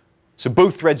 So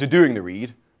both threads are doing the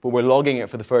read, but we're logging it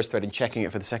for the first thread and checking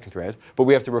it for the second thread. But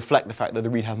we have to reflect the fact that the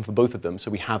read happened for both of them,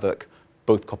 so we havoc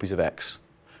both copies of x.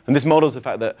 And this models the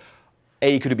fact that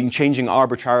A could have been changing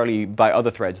arbitrarily by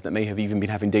other threads that may have even been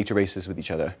having data races with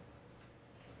each other.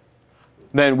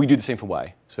 Then we do the same for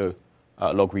y. So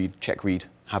log read, check read,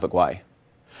 havoc y.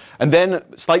 And then,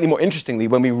 slightly more interestingly,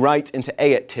 when we write into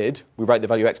A at tid, we write the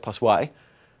value x plus y.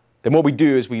 Then what we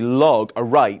do is we log a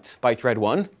write by thread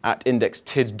 1 at index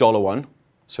tid$1,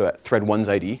 so at thread 1's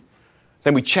ID.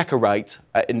 Then we check a write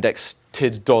at index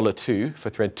tid$2 for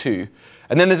thread 2.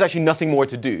 And then there's actually nothing more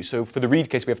to do. So for the read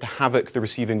case, we have to havoc the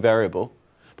receiving variable.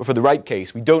 But for the write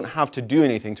case, we don't have to do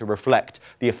anything to reflect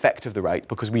the effect of the write,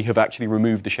 because we have actually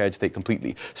removed the shared state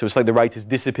completely. So it's like the write is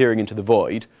disappearing into the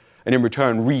void, and in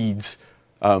return reads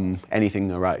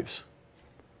anything arrives.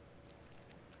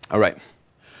 All right.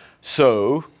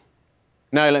 So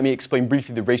now let me explain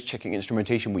briefly the race checking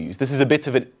instrumentation we use. This is a bit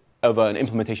of an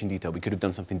implementation detail. We could have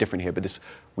done something different here, but this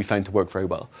we found to work very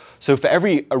well. So for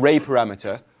every array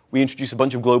parameter, we introduce a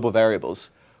bunch of global variables.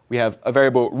 We have a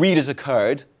variable read has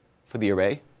occurred for the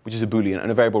array, which is a Boolean, and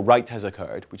a variable write has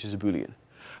occurred, which is a Boolean.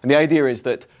 And the idea is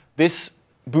that this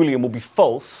Boolean will be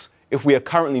false if we are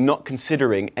currently not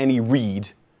considering any read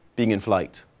being in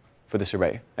flight for this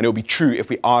array. And it will be true if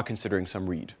we are considering some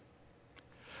read.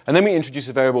 And then we introduce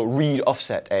a variable read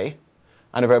offset A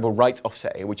and a variable write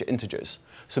offset A, which are integers.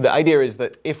 So the idea is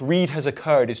that if read has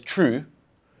occurred is true,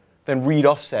 then read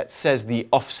offset says the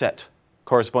offset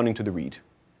corresponding to the read.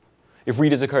 If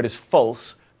read has occurred is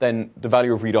false, then the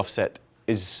value of read offset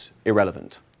is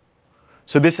irrelevant.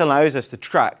 So this allows us to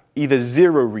track either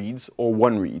 0 reads or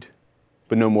 1 read,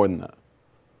 but no more than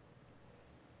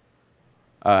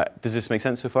that. Does this make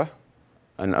sense so far?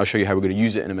 And I'll show you how we're going to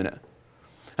use it in a minute.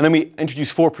 And then we introduce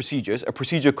 4 procedures. A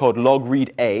procedure called log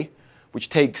read A, which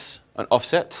takes an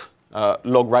offset,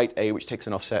 log write A, which takes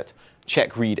an offset,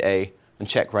 check read A, and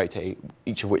check write A,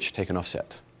 each of which take an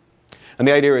offset. And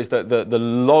the idea is that the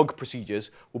log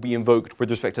procedures will be invoked with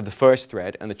respect to the first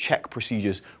thread, and the check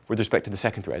procedures with respect to the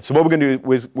second thread. So what we're going to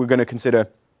do is we're going to consider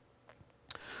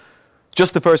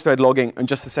just the first thread logging and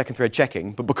just the second thread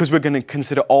checking. But because we're going to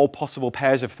consider all possible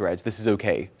pairs of threads, this is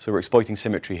OK. So we're exploiting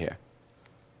symmetry here.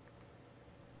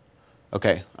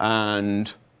 OK,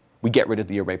 and we get rid of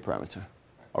the array parameter.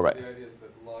 All right. So the idea is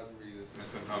that log read is going to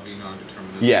somehow be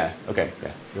non-deterministic. Yeah, OK.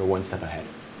 Yeah, you're one step ahead.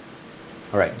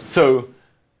 All right, so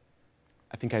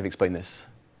I think I've explained this.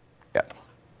 Yep,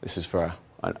 this is for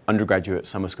an undergraduate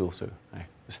summer school, so I'm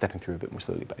stepping through a bit more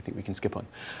slowly, but I think we can skip on.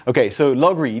 OK, so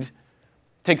log read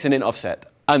takes an int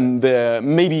offset. And the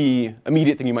maybe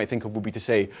immediate thing you might think of would be to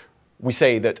say, we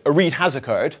say that a read has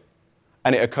occurred,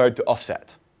 and it occurred to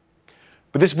offset.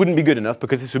 But this wouldn't be good enough,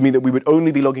 because this would mean that we would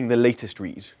only be logging the latest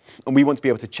read. And we want to be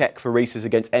able to check for races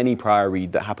against any prior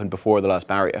read that happened before the last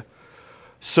barrier.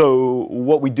 So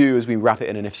what we do is we wrap it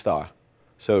in an if star.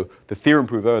 So the theorem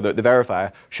prover, the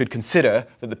verifier, should consider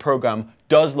that the program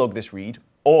does log this read,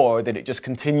 or that it just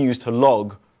continues to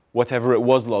log whatever it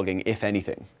was logging, if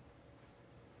anything.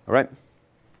 All right?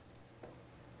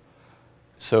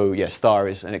 So yeah, star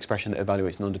is an expression that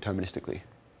evaluates non-deterministically.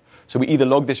 So we either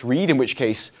log this read, in which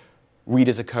case read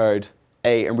has occurred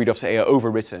A and read offset A are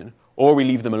overwritten, or we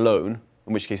leave them alone,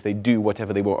 in which case they do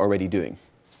whatever they were already doing.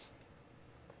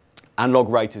 And log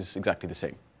write is exactly the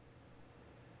same.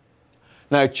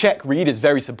 Now, check read is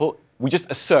very simple. We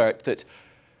just assert that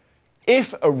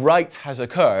if a write has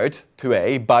occurred to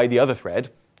A by the other thread,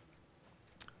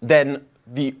 then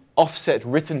the offset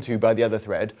written to by the other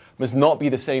thread must not be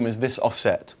the same as this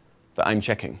offset that I'm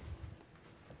checking.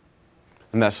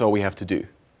 And that's all we have to do.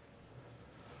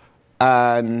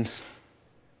 And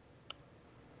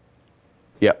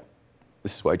yeah,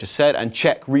 this is what I just said. And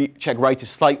check write is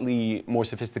slightly more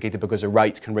sophisticated because a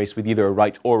write can race with either a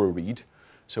write or a read.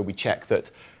 So we check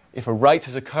that if a write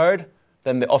has occurred,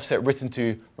 then the offset written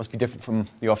to must be different from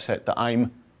the offset that I'm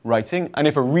writing. And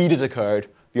if a read has occurred,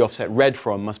 the offset read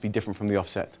from must be different from the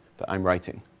offset that I'm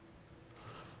writing.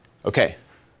 OK.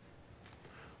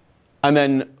 And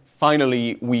then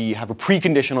finally, we have a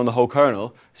precondition on the whole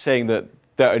kernel saying that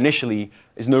there initially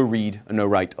is no read and no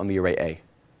write on the array A.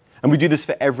 And we do this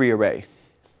for every array.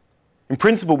 In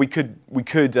principle, we could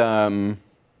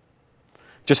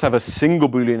just have a single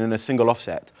Boolean and a single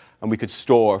offset, and we could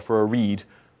store for a read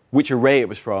which array it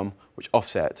was from, which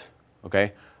offset.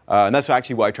 Okay? And that's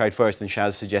actually what I tried first, and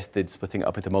Shaz suggested splitting it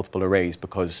up into multiple arrays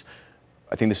because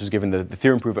I think this was giving the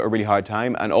theorem prover a really hard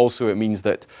time, and also it means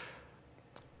that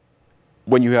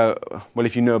when you have, well,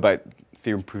 if you know about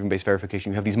theorem proving-based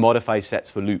verification, you have these modified sets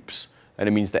for loops. And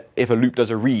it means that if a loop does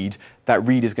a read, that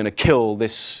read is going to kill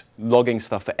this logging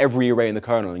stuff for every array in the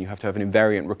kernel, and you have to have an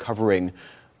invariant recovering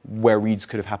where reads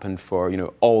could have happened for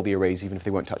all the arrays, even if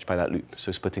they weren't touched by that loop.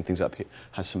 So splitting things up here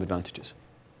has some advantages.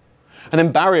 And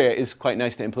then barrier is quite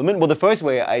nice to implement. Well, the first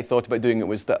way I thought about doing it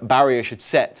was that barrier should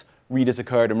set read as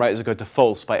occurred and write as occurred to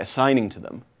false by assigning to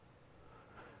them.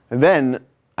 And then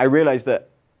I realized that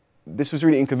this was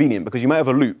really inconvenient because you might have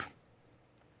a loop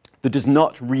that does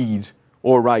not read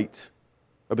or write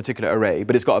a particular array,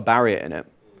 but it's got a barrier in it.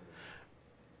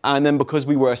 And then because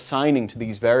we were assigning to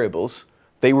these variables,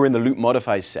 they were in the loop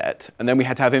modified set, and then we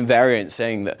had to have invariants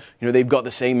saying that they've got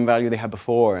the same value they had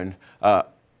before, and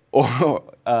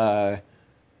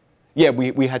yeah,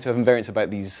 we had to have invariants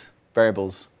about these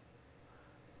variables.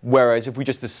 Whereas if we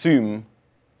just assume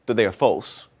that they are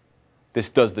false, this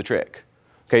does the trick.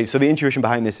 Okay, so the intuition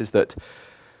behind this is that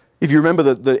if you remember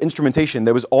the instrumentation,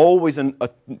 there was always a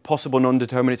possible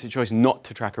non-deterministic choice not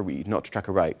to track a read, not to track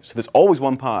a write. So there's always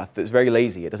one path that's very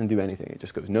lazy. It doesn't do anything. It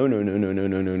just goes no, no, no, no, no,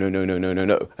 no, no, no, no, no, no, no,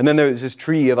 no. And then there's this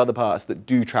tree of other paths that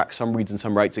do track some reads and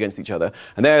some writes against each other.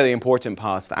 And they're the important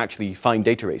paths that actually find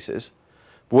data races.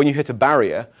 But when you hit a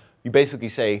barrier, you basically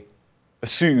say,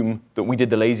 assume that we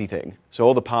did the lazy thing. So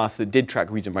all the paths that did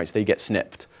track reads and writes, they get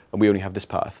snipped. And we only have this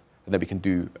path. And then we can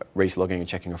do race logging and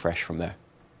checking afresh from there.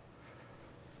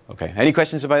 Okay, any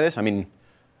questions about this? I mean,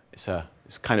 it's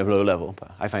kind of low level,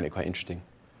 but I find it quite interesting.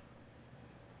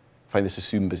 I find this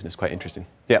assume business quite interesting.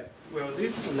 Yeah? Well,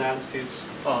 this analysis,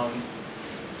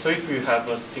 so if you have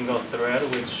a single thread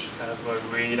which have a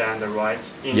read and a write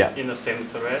in the same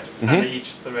thread, and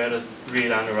each thread is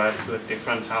read and write to a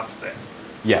different offset,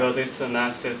 will this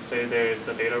analysis say there is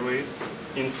a data race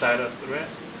inside a thread?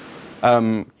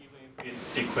 Even if it's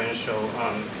sequential.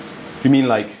 You mean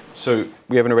like, so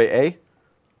we have an array A,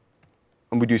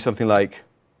 and we do something like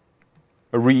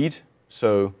a read,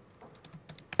 so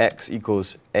x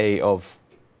equals A of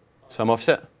some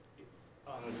offset?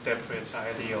 It's separate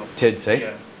ID of tid, say?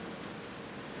 Yeah.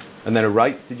 And then a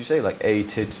write, did you say? Like A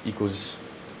tid equals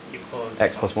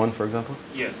x plus 1, for example?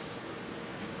 Yes.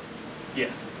 Yeah.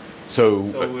 So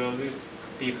will this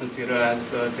be considered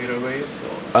as a data race?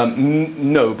 Or?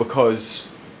 No, because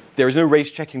there is no race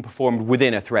checking performed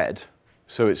within a thread.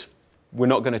 So we're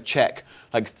not going to check,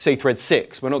 like say thread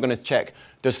 6, we're not going to check,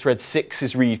 does thread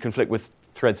 6's read conflict with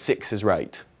thread 6's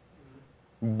write?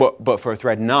 But for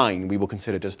thread 9, we will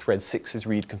consider, does thread 6's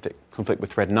read conflict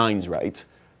with thread 9's write?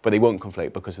 But they won't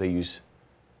conflict because they use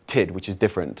tid, which is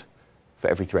different for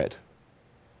every thread.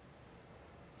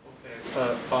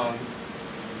 Okay,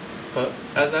 but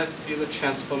as I see the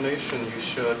transformation you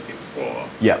showed before,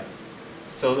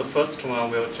 so the first one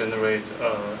will generate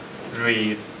a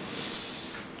read.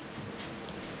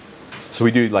 So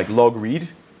we do like log read,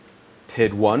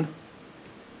 tid 1,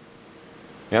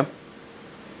 yeah?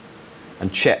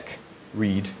 And check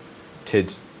read,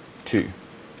 tid 2.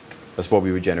 That's what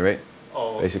we would generate,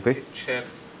 basically. It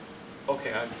checks,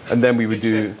 okay, I see. And then we would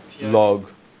do log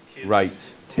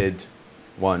write tid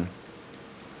 1,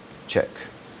 check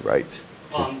write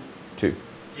tid 2.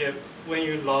 Yeah, when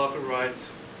you log write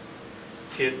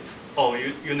tid,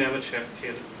 you never check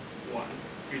tid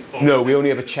 1. No, we only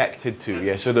have a check tid 2.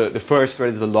 Yeah, so the first thread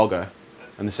is the logger,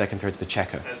 and the second thread is the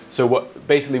checker. So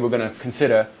basically we're going to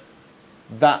consider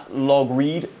that log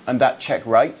read and that check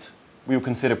write. We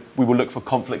will look for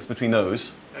conflicts between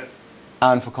those,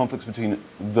 and for conflicts between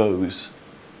those.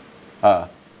 That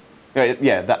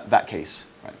case,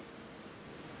 right?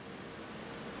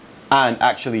 And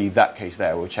actually, that case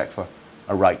there, we'll check for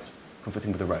a write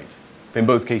conflicting with a write. But in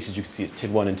both cases, you can see it's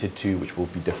tid 1 and tid 2, which will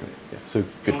be different. Yeah. So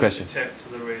good question.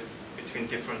 Detect the race between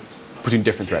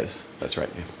different threads. That's right.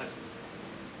 Yeah.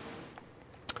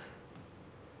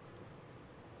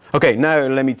 Okay, now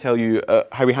let me tell you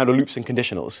how we handle loops and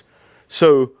conditionals.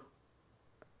 So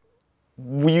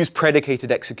we use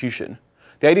predicated execution.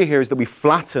 The idea here is that we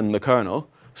flatten the kernel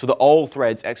so that all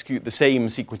threads execute the same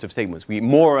sequence of statements. We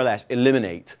more or less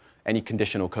eliminate any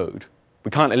conditional code.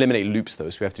 We can't eliminate loops, though,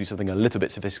 so we have to do something a little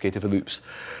bit sophisticated for loops.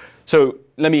 So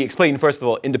let me explain, first of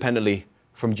all, independently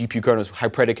from GPU kernels, how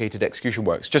predicated execution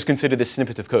works. Just consider this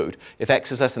snippet of code. If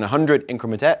x is less than 100,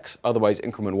 increment x, otherwise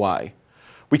increment y.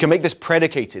 We can make this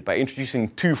predicated by introducing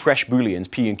two fresh booleans,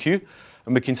 p and q,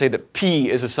 and we can say that p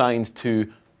is assigned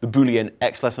to the boolean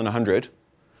x less than 100,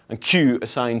 and q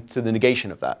assigned to the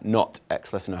negation of that, not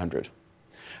x less than 100.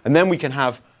 And then we can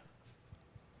have,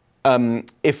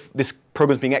 if this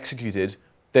program is being executed,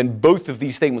 then both of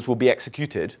these statements will be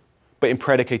executed, but in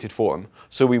predicated form.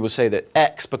 So we will say that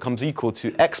x becomes equal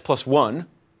to x plus 1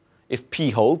 if p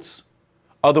holds.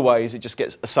 Otherwise, it just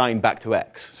gets assigned back to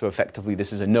x. So effectively,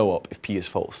 this is a no-op if p is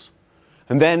false.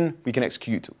 And then we can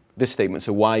execute this statement.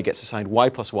 So y gets assigned y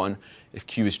plus 1 if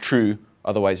q is true.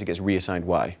 Otherwise, it gets reassigned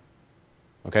y.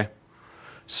 Okay?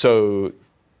 So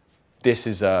this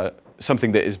is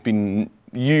something that has been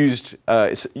used.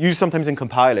 It's used sometimes in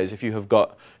compilers. If you have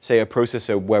got, say, a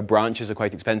processor where branches are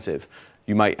quite expensive,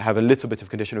 you might have a little bit of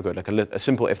conditional code, like a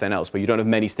simple if-then-else, where you don't have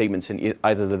many statements in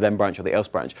either the then branch or the else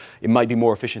branch. It might be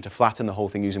more efficient to flatten the whole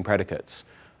thing using predicates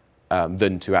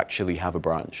than to actually have a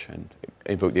branch and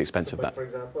invoke the expense of that. For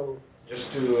example,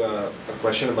 just to a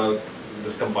question about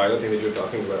this compiler thing that you're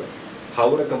talking about, how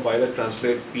would a compiler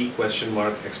translate p question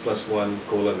mark x plus 1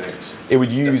 colon x? It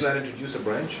would use... Does that introduce a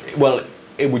branch? Well,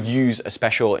 it would use a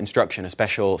special instruction, a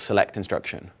special select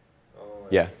instruction. Oh,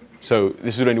 yeah. So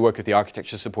this would only work if the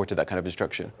architecture supported that kind of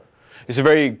instruction. It's a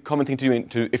very common thing to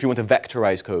do if you want to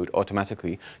vectorize code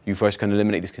automatically. You first can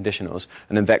eliminate these conditionals,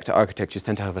 and then vector architectures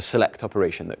tend to have a select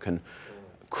operation that can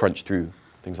crunch through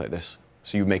things like this.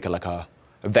 So you make a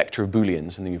vector of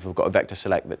booleans, and then you've got a vector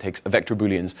select that takes a vector of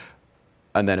booleans,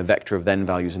 and then a vector of then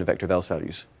values and a vector of else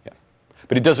values. Yeah.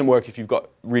 But it doesn't work if you've got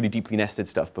really deeply nested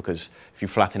stuff, because if you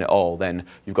flatten it all, then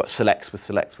you've got selects with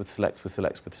selects with selects with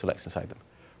selects with selects inside them.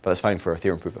 But that's fine for a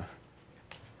theorem prover.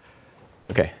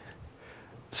 Okay.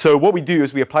 So what we do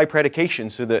is we apply predication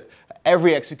so that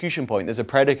every execution point there's a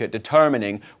predicate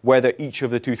determining whether each of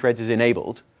the two threads is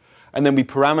enabled. And then we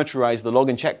parameterize the log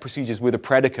and check procedures with a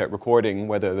predicate recording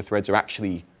whether the threads are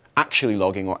actually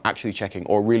logging or actually checking,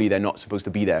 or really they're not supposed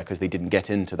to be there because they didn't get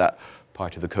into that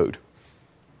part of the code.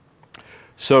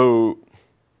 So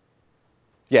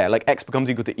yeah, like x becomes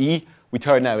equal to e, we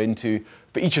turn now into,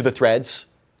 for each of the threads,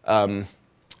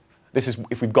 this is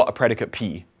if we've got a predicate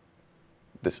p.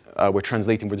 This, we're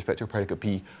translating with respect to a predicate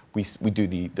p, we do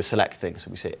the select thing.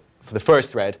 So we say, for the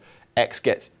first thread, x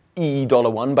gets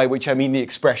 $1, by which I mean the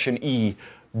expression e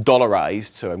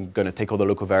dollarized. So I'm going to take all the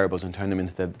local variables and turn them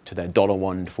into their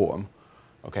 $1 form.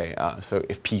 Okay, so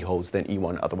if p holds, then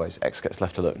e1, otherwise x gets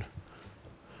left alone.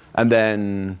 And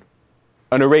then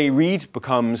an array read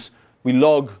becomes, we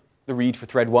log the read for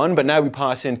thread 1, but now we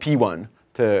pass in p1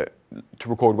 to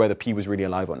record whether p was really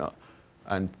alive or not.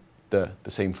 And the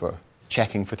same for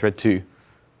checking for thread 2.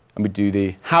 And we do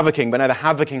the havocing, but now the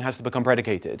havocing has to become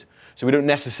predicated. So we don't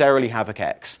necessarily havoc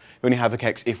x. We only havoc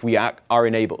x if we are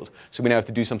enabled. So we now have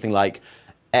to do something like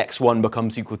x1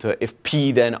 becomes equal to if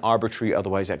p then arbitrary,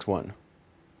 otherwise x1.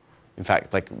 In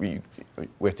fact, like we have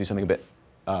to do something a bit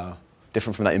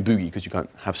different from that in Boogie, because you can't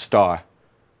have star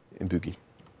in Boogie.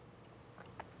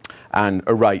 And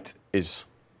a write is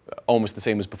almost the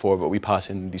same as before, but we pass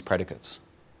in these predicates.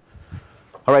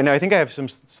 All right, now I think I have some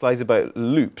slides about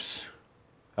loops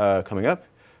coming up.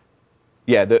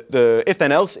 Yeah, the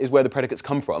if-then-else is where the predicates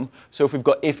come from. So if we've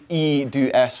got if e, do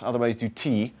s, otherwise do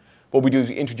t, what we do is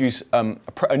we introduce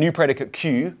a new predicate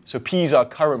q. So p is our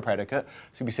current predicate.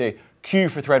 So we say q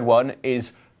for thread 1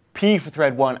 is p for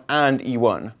thread 1 and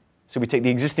e1. So we take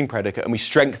the existing predicate and we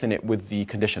strengthen it with the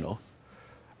conditional.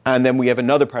 And then we have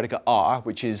another predicate r,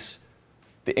 which is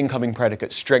the incoming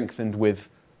predicate strengthened with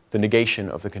the negation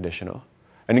of the conditional.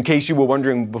 And in case you were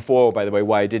wondering before, by the way,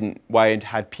 why I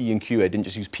had P and Q, I didn't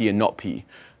just use P and not P.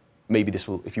 Maybe this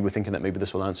will, if you were thinking that, maybe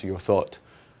this will answer your thought,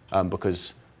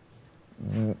 because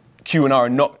Q and R are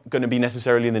not going to be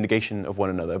necessarily in the negation of one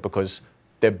another because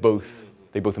they both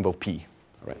involve P.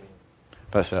 All right.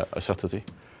 That's a subtlety.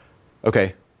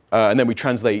 Okay, and then we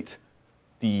translate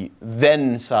the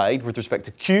then side with respect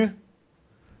to Q,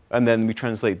 and then we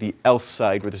translate the else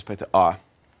side with respect to R.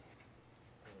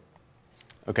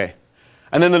 Okay,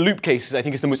 and then the loop cases, I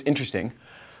think, is the most interesting.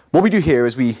 What we do here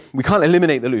is we can't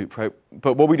eliminate the loop, right?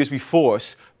 But what we do is we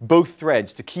force both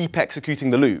threads to keep executing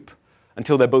the loop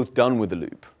until they're both done with the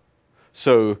loop.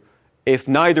 So if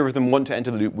neither of them want to enter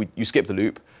the loop, you skip the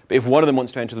loop. But if one of them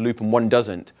wants to enter the loop and one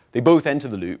doesn't, they both enter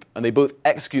the loop and they both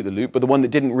execute the loop, but the one that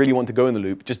didn't really want to go in the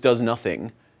loop just does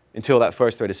nothing until that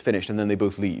first thread is finished, and then they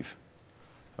both leave.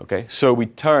 Okay, so we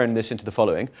turn this into the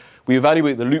following. We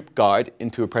evaluate the loop guard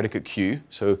into a predicate Q.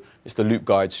 So it's the loop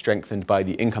guard strengthened by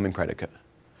the incoming predicate.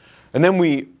 And then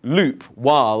we loop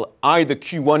while either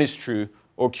Q1 is true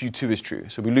or Q2 is true.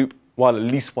 So we loop while at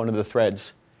least one of the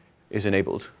threads is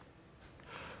enabled.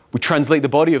 We translate the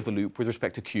body of the loop with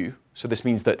respect to Q. So this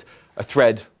means that a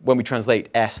thread, when we translate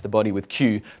S, the body, with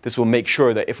Q, this will make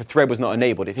sure that if a thread was not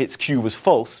enabled, if its Q was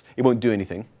false, it won't do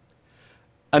anything.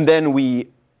 And then we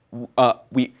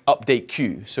update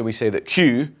Q. So we say that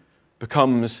Q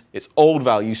becomes its old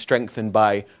value strengthened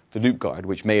by the loop guard,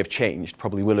 which may have changed,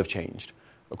 probably will have changed,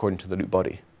 according to the loop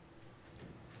body.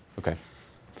 Okay.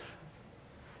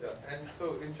 Yeah, and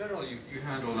so in general, you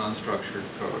handle unstructured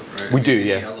code, right? We do,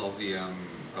 yeah. LLVM,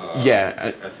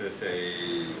 yeah.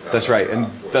 SSA. That's right, and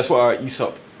that's what our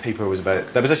ESOP paper was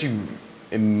about. That was actually,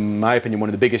 in my opinion, one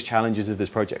of the biggest challenges of this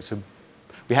project. So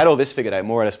we had all this figured out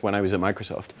more or less when I was at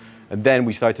Microsoft. And then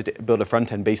we started to build a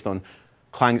front end based on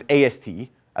Klang's AST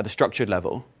at the structured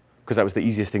level, because that was the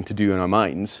easiest thing to do in our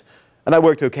minds. And that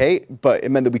worked okay, but it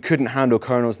meant that we couldn't handle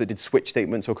kernels that did switch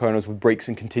statements or kernels with breaks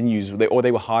and continues, or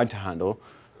they were hard to handle.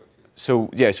 So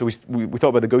yeah, so we thought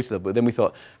about the go-to level, but then we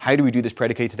thought, how do we do this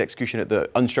predicated execution at the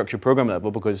unstructured program level?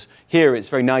 Because here it's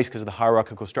very nice because of the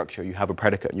hierarchical structure. You have a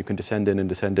predicate and you can descend in and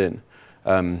descend in.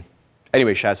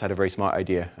 Anyway, Shaz had a very smart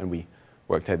idea and we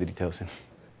worked out the details in.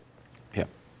 Yeah.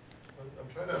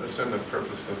 I'm trying to understand the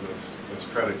purpose of this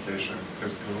predication,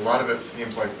 because a lot of it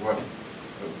seems like what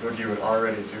Boogie would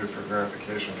already do for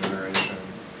verification generation.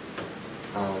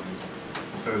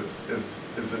 So is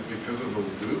it because of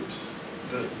the loops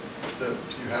that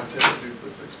you have to introduce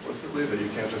this explicitly, that you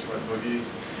can't just let Boogie?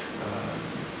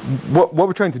 What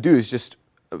we're trying to do is just,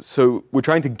 so we're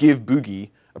trying to give Boogie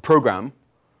a program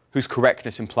whose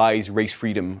correctness implies race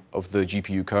freedom of the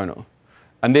GPU kernel.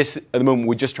 And this, at the moment,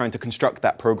 we're just trying to construct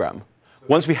that program.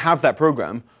 Once we have that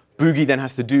program, Boogie then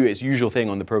has to do its usual thing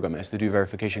on the program. It has to do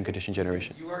verification condition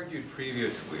generation. You argued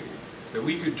previously that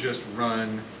we could just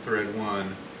run thread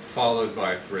 1 followed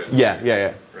by thread 2.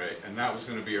 Yeah. Right, and that was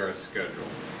going to be our schedule.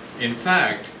 In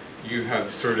fact, you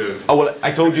have sort of... Oh, well,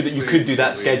 I told you that you could do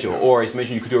that schedule, or as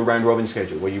mentioned, you could do a round-robin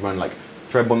schedule where you run like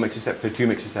thread 1 makes a step, thread 2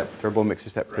 makes a step, thread 1 makes a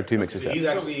step, thread 2 makes a step. He's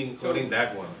actually encoding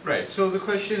that one. Right, so the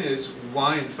question is,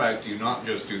 why in fact do you not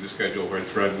just do the schedule where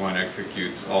thread 1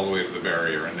 executes all the way to the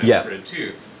barrier and then thread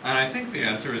 2? And I think the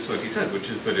answer is what he said, which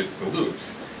is that it's the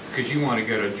loops. Because you want to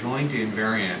get a joint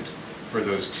invariant for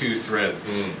those two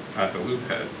threads at the loop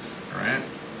heads, right?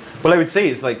 Well, I would say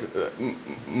it's like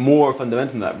more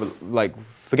fundamental than that, but like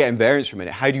forget invariance for a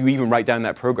minute. How do you even write down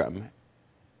that program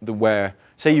where,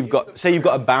 say you've got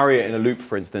a barrier in a loop,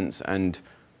 for instance, and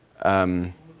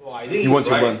I think you want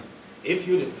to run. If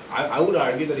you, I would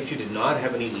argue that if you did not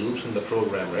have any loops in the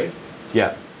program, right?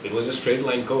 Yeah. It was a straight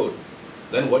line code.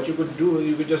 Then what you could do is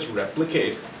you could just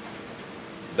replicate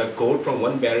the code from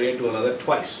one barrier to another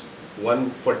twice.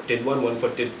 One for TID1, one for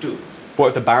TID2. What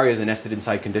if the barriers are nested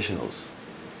inside conditionals?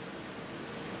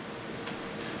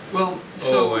 Well,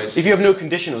 so if you have no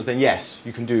conditionals, then yes,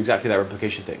 you can do exactly that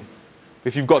replication thing.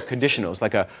 If you've got conditionals,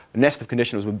 like a nest of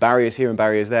conditionals with barriers here and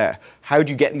barriers there, how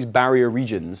do you get these barrier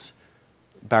regions,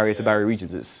 barrier to barrier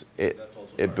regions?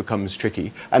 It becomes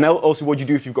tricky. And also, what do you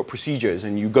do if you've got procedures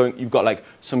and you've got like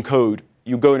some code,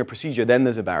 you go in a procedure, then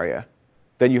there's a barrier.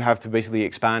 Then you have to basically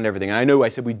expand everything. And I know I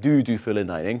said we do fill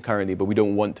inlining currently, but we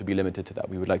don't want to be limited to that.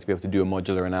 We would like to be able to do a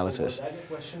modular analysis. Was that your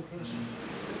question, Chris?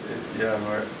 Yeah,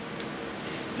 Mark.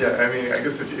 Yeah, I mean, I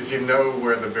guess if you know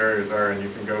where the barriers are and you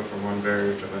can go from one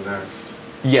barrier to the next.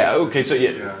 Yeah, okay, so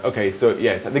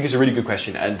yeah, I think it's a really good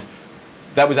question. And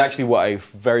that was actually what I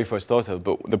very first thought of.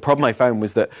 But the problem I found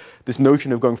was that this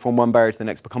notion of going from one barrier to the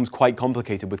next becomes quite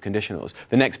complicated with conditionals.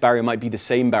 The next barrier might be the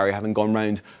same barrier having gone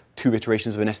round 2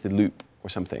 iterations of a nested loop or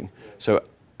something. So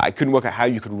I couldn't work out how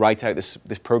you could write out this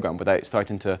program without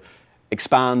starting to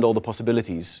expand all the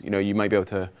possibilities. You know, you might be able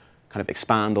to kind of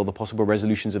expand all the possible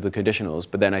resolutions of the conditionals,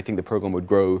 but then I think the program would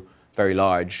grow very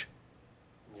large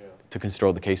to consider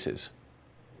all the cases.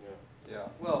 Yeah,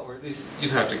 well, or at least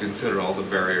you'd have to consider all the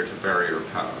barrier-to-barrier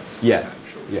paths, Yeah.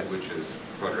 essentially, which is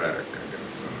quadratic, I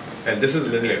guess. And this is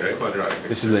linear, right? Quadratic.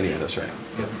 This is linear, that's right.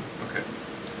 Yeah.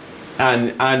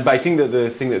 Okay. But I think that the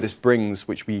thing that this brings,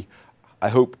 which I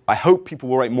hope people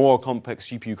will write more complex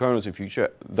GPU kernels in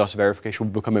future, thus verification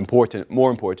will become more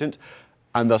important,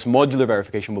 and thus modular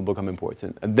verification will become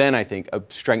important. And then I think a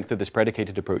strength of this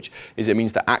predicated approach is it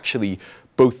means that actually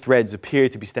both threads appear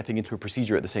to be stepping into a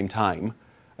procedure at the same time,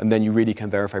 and then you really can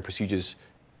verify procedures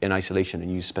in isolation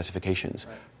and use specifications.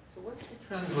 Right. So what's the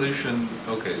translation?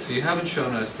 Okay, so you haven't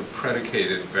shown us the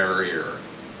predicated barrier.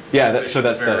 Yeah, so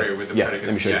that's barrier with the let me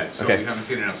predicates show you. yet, so Okay. we haven't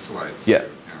seen enough slides. Yeah.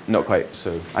 Not quite.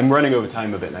 So I'm running over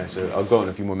time a bit now, so I'll go on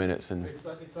a few more minutes. And It's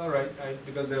all right,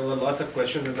 because there were lots of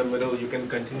questions in the middle. You can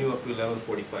continue up to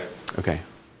 11:45. okay.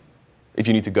 If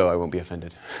you need to go, I won't be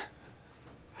offended.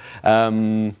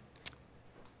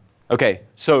 Okay,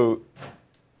 so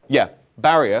yeah,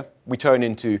 barrier, we turn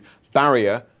into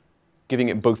barrier, giving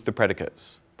it both the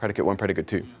predicates, predicate 1, predicate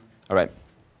 2. All right.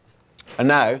 And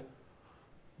now,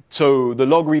 so the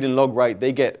log read and log write,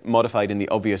 they get modified in the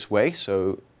obvious way.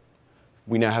 So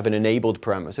we now have an enabled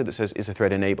parameter that says, is a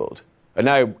thread enabled? And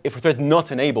now, if a thread's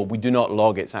not enabled, we do not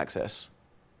log its access.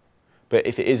 But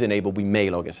if it is enabled, we may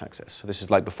log its access. So this is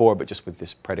like before, but just with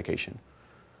this predication.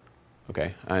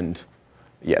 Okay, and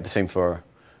yeah, the same for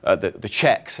the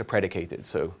checks are predicated.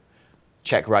 So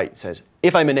check write says,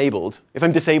 if I'm enabled, if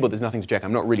I'm disabled, there's nothing to check.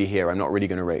 I'm not really here. I'm not really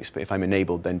going to race. But if I'm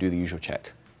enabled, then do the usual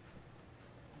check.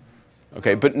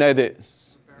 Okay, but now that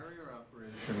The barrier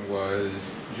operation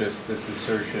was just this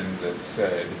assertion that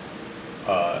said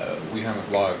we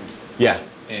haven't logged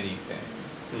anything.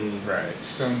 Right.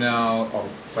 So now, oh,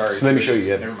 sorry. So let me show you.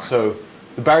 Never Yeah. mind. So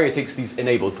the barrier takes these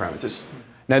enabled parameters.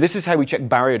 Now this is how we check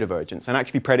barrier divergence and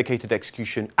actually predicated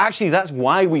execution. Actually, that's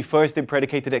why we first did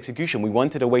predicated execution. We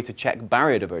wanted a way to check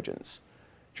barrier divergence.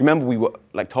 Do you remember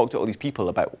we talked to all these people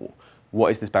about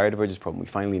what is this barrier divergence problem? We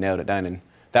finally nailed it down, and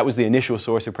that was the initial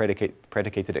source of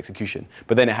predicated execution.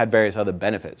 But then it had various other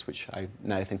benefits, which I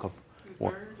now think of. Does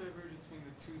barrier divergence mean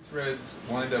the two threads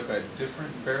wind up at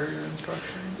different barrier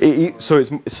instructions? So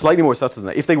it's slightly more subtle than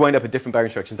that. If they wind up at different barrier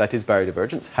instructions, that is barrier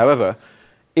divergence. However,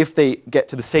 if they get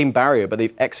to the same barrier, but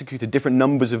they've executed different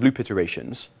numbers of loop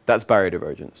iterations, that's barrier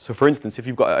divergence. So for instance, if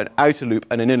you've got an outer loop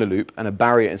and an inner loop and a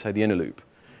barrier inside the inner loop,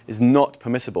 it's not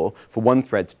permissible for one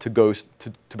thread to go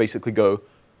to basically go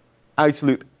outer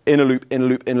loop, inner loop, inner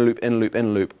loop, inner loop, inner loop, inner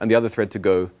loop, and the other thread to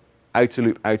go outer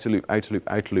loop, outer loop, outer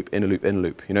loop, outer loop, inner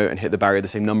loop, you know, and hit the barrier the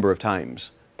same number of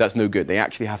times. That's no good. They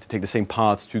actually have to take the same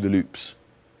paths through the loops.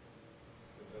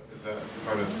 Is that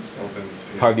part of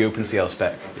OpenCL? Part of the OpenCL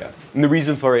spec, yeah. And the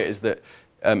reason for it is that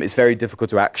it's very difficult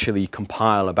to actually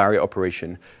compile a barrier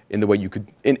operation in the way you could,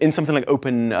 in something like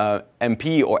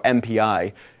OpenMP or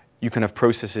MPI, you can have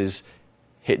processes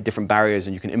hit different barriers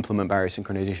and you can implement barrier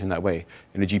synchronization that way.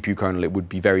 In a GPU kernel, it would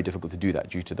be very difficult to do that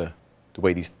due to the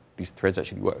way these threads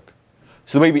actually work.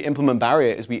 So the way we implement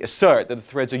barrier is we assert that the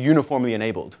threads are uniformly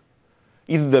enabled.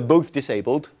 Either they're both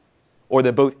disabled or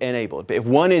they're both enabled. But if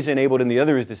one is enabled and the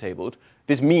other is disabled,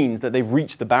 this means that they've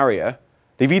reached the barrier.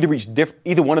 They've either reached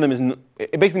either one of them is.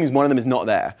 It basically means one of them is not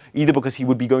there, either because he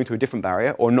would be going to a different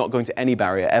barrier or not going to any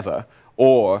barrier ever,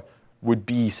 or would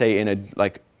be, say, in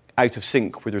a out of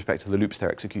sync with respect to the loops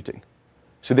they're executing.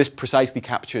 So this precisely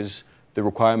captures the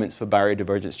requirements for barrier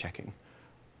divergence checking.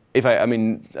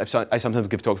 I sometimes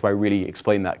give talks where I really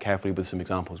explain that carefully with some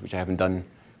examples, which I haven't done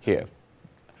here.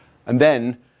 And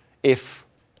then, if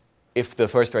the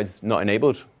first thread's not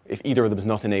enabled, if either of them is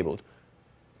not enabled,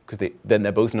 because then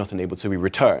they're both not enabled, so we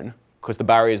return, because the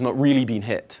barrier has not really been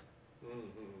hit.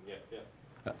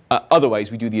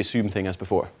 Otherwise, we do the assume thing as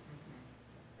before.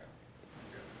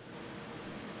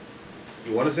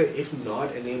 You want to say if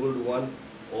not enabled one,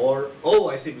 or oh,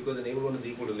 I see, because enabled one is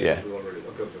equal to enabled two already.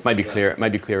 Okay. Might be clear. It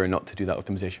might be clearer not to do that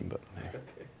optimization, but.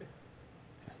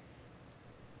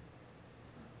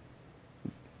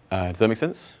 Does that make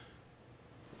sense?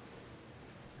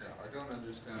 Yeah, I don't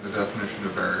understand the definition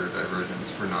of barrier divergence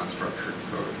for non-structured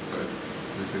code, but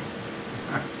we could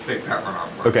take that one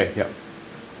off. Okay, yeah.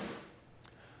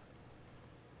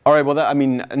 All right, well,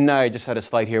 now I just had a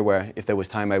slide here where if there was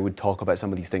time, I would talk about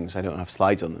some of these things. I don't have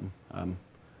slides on them.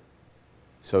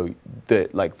 So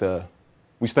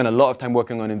we spent a lot of time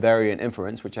working on invariant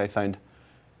inference, which I found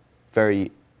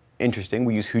very interesting.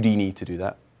 We use Houdini to do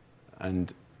that.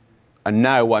 And And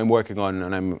now what I'm working on,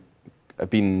 and I've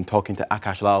been talking to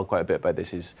Akash Lal quite a bit about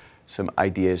this, is some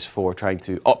ideas for trying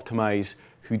to optimize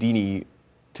Houdini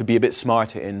to be a bit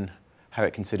smarter in how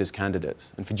it considers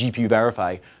candidates. And for GPU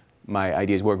Verify, my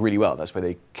ideas work really well. That's where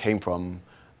they came from.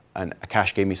 And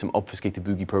Akash gave me some obfuscated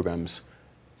boogie programs.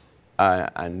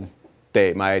 And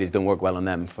my ideas don't work well on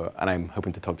them. And I'm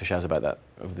hoping to talk to Shaz about that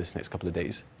over this next couple of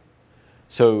days.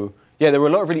 So yeah, there were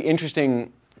a lot of really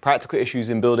interesting practical issues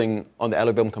in building on the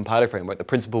LLVM compiler framework. The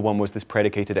principal one was this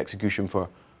predicated execution for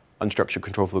unstructured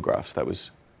control flow graphs. That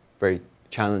was very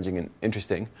challenging and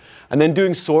interesting. And then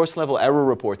doing source level error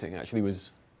reporting actually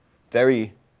was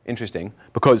very interesting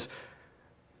because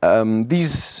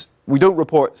we don't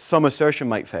report some assertion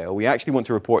might fail. We actually want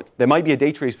to report there might be a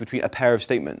data race between a pair of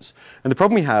statements. And the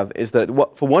problem we have is that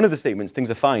for one of the statements, things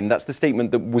are fine. That's the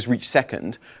statement that was reached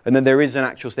second. And then there is an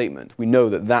actual statement. We know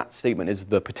that that statement is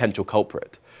the potential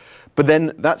culprit. But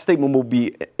then that statement will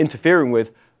be interfering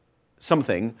with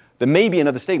something that may be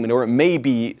another statement, or it may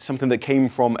be something that came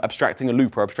from abstracting a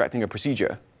loop or abstracting a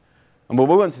procedure. And what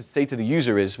we want to say to the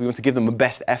user is we want to give them a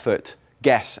best effort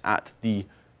guess at the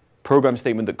program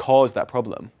statement that caused that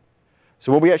problem.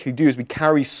 So what we actually do is we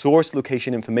carry source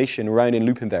location information around in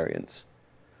loop invariants.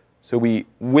 So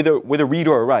with a read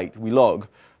or a write, we log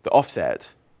the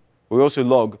offset. We also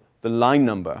log the line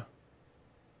number.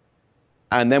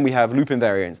 And then we have loop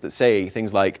invariants that say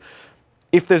things like,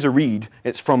 if there's a read,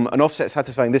 it's from an offset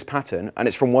satisfying this pattern, and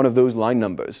it's from one of those line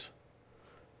numbers.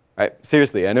 Right?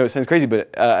 Seriously, I know it sounds crazy, but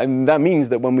and that means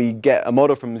that when we get a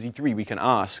model from Z3, we can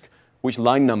ask which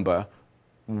line number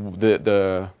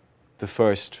the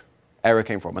first error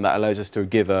came from, and that allows us to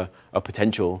give a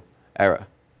potential error.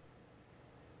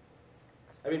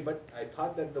 I mean, but I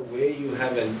thought that the way you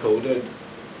have encoded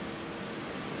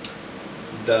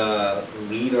the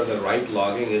read or the write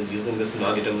logging is using this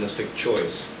non-deterministic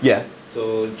choice. Yeah.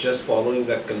 So just following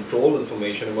that control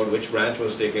information about which branch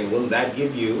was taken, will that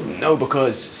give you? No,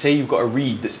 because say you've got a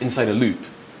read that's inside a loop,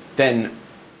 then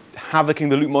havocing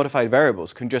the loop modified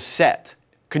variables can just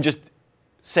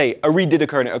say a read did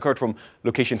occur and it occurred from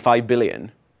location 5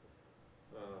 billion.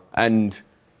 And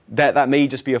that may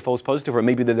just be a false positive, or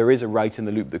maybe that there is a write in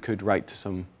the loop that could write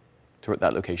to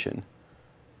that location.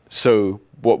 So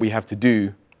what we have to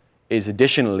do is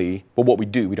additionally, well, what we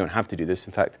do, we don't have to do this.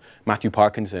 In fact, Matthew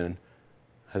Parkinson,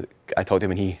 I talked to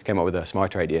him and he came up with a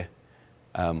smarter idea.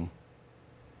 But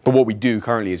what we do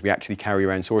currently is we actually carry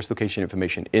around source location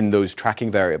information in those tracking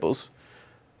variables.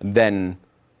 And then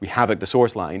we havoc the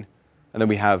source line. And then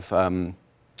we have a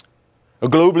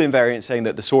global invariant saying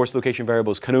that the source location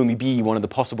variables can only be one of the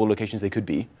possible locations they could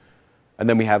be. And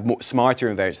then we have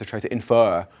smarter invariants that try to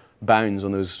infer bounds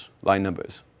on those line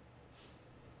numbers.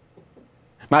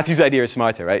 Matthew's idea is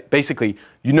smarter, right? Basically,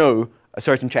 you know a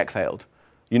certain check failed.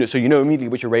 So you know immediately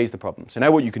which array is the problem. So now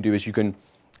what you can do is you can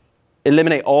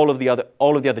eliminate all of the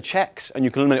other checks, and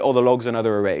you can eliminate all the logs on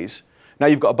other arrays. Now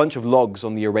you've got a bunch of logs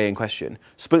on the array in question.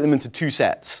 Split them into two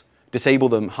sets. Disable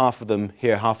them, half of them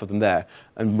here, half of them there,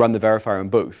 and run the verifier on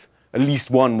both. At least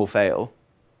one will fail.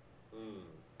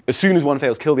 As soon as one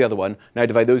fails, kill the other one. Now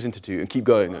divide those into two and keep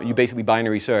going. You basically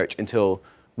binary search until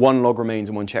one log remains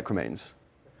and one check remains.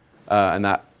 And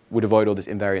that would avoid all this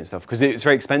invariant stuff. Because it's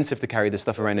very expensive to carry this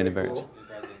stuff around in invariants. Cool.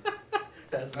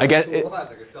 I guess Well, that's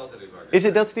like a delta debugger. Is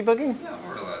it delta debugging? Yeah,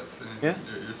 more or less. I mean, Yeah.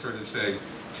 You're sort of saying,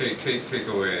 take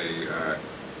away,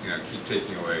 keep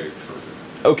taking away sources.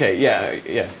 Okay,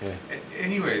 yeah.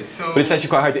 Anyway, so. But it's actually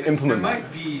quite hard to implement.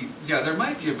 There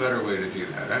might be a better way to do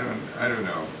that. I don't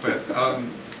know, but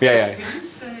Yeah. Can you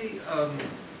say,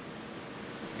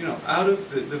 out of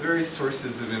the various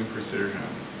sources of imprecision,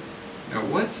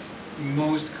 what's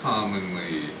most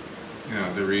commonly,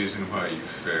 the reason why you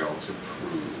fail to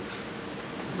prove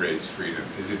race freedom?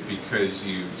 Is it because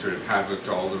you sort of havocked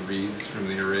all the reads from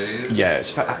the arrays? Yeah,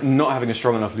 it's not having a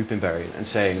strong enough loop invariant and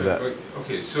saying that.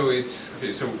 So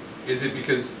is it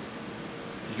because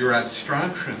your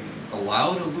abstraction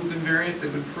allowed a loop invariant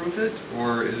that would prove it,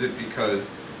 or is it because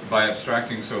by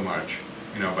abstracting so much,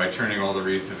 by turning all the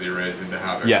reads of the arrays into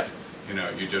havocs, you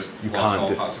lost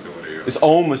all possibility of... It's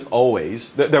almost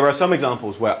always. There are some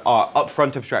examples where our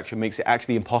upfront abstraction makes it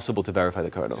actually impossible to verify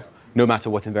the kernel, no matter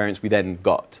what invariants we then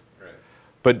got. Right.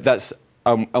 But that's,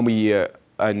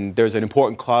 and there's an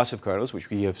important class of kernels, which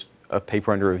we have a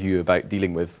paper under review about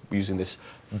dealing with using this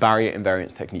barrier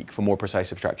invariance technique for more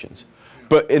precise abstractions.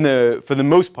 But for the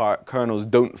most part, kernels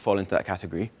don't fall into that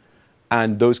category.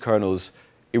 And those kernels,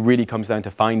 it really comes down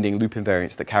to finding loop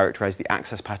invariants that characterize the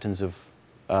access patterns of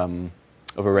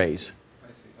arrays. I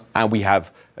see. Okay. And we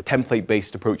have a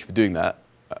template-based approach for doing that.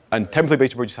 And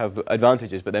template-based approaches have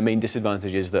advantages, but their main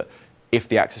disadvantage is that if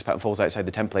the access pattern falls outside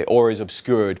the template or is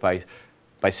obscured by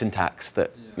syntax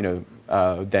that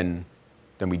then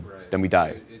we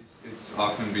die. It's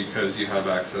often because you have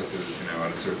accesses,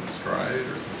 at a certain stride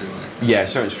or something like that. Yeah, a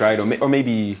certain stride, or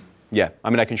maybe I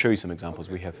mean, I can show you some examples.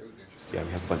 We have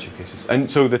a bunch of cases, and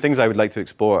so the things I would like to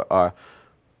explore are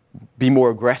be more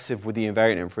aggressive with the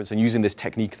invariant inference and using this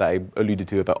technique that I alluded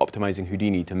to about optimizing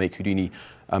Houdini to make Houdini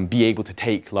be able to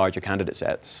take larger candidate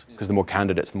sets, because the more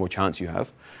candidates, the more chance you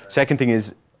have. Second thing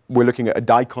is we're looking at a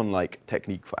DICON-like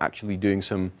technique for actually doing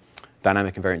some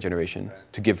dynamic invariant generation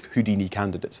to give Houdini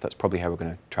candidates. That's probably how we're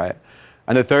going to try it.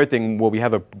 And the third thing, well, we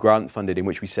have a grant funded in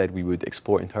which we said we would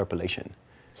explore interpolation.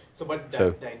 But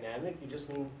dynamic, you just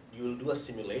mean you'll do a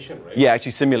simulation, right? Yeah,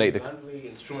 actually simulate you can't really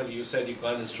instrument. You said you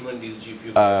can't instrument these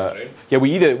GPU right? Yeah,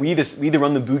 we either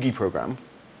run the Boogie program,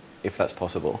 if that's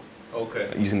possible.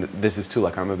 Okay. Using there's this tool, I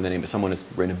can't remember the name, but someone has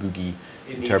written a Boogie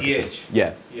interpreter. ETH?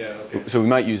 Yeah. Yeah. Okay. So we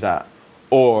might use that,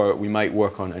 or we might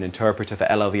work on an interpreter for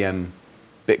LLVM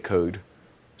bitcode,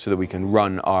 so that we can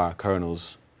run our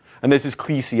kernels. And there's this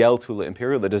CleCL tool at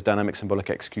Imperial that does dynamic symbolic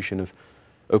execution of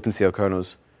OpenCL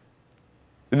kernels.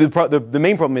 The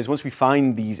main problem is once we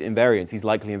find these invariants, these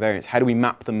likely invariants, how do we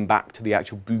map them back to the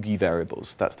actual Boogie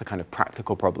variables? That's the kind of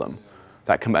practical problem.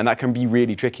 That can be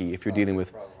really tricky if you're dealing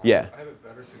with, yeah. I have a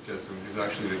better suggestion, which is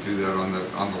actually to do that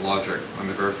on the logic, on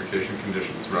the verification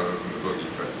conditions rather than the Boogie.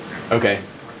 But okay.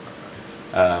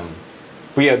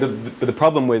 But yeah, the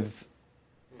problem with,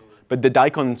 but the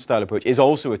DICON style approach is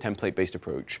also a template-based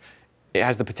approach. It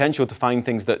has the potential to find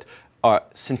things that are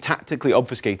syntactically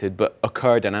obfuscated but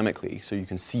occur dynamically, so you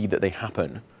can see that they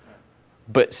happen.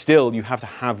 But still, you have to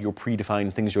have your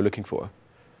predefined things you're looking for.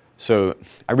 So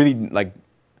I really,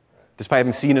 despite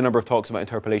having seen a number of talks about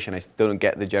interpolation, I still don't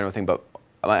get the general thing, but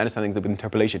my understanding is that with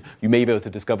interpolation, you may be able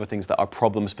to discover things that are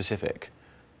problem-specific.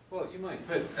 Well, you might,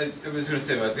 but I was going to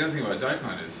say, the other thing about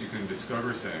DICON is you can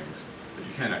discover things that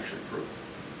you can't actually prove.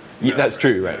 Yeah, that's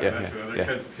true, right?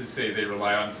 Because say they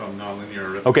rely on some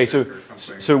nonlinear arithmetic okay, or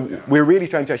something. We're really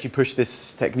trying to actually push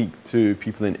this technique to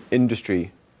people in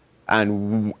industry,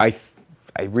 and I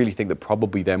really think that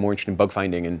probably they're more interested in bug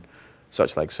finding and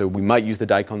such like. So we might use the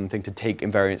DICON thing to take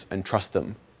invariants and trust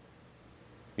them.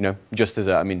 Just as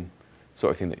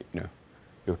sort of thing that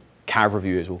your CAV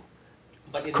reviewers will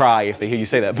cry if they hear you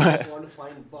say that. But if you want to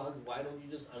find bugs, why don't you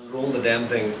just unroll the damn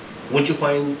thing? Won't you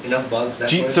find enough bugs?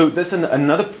 So that's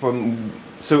another problem.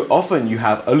 So often you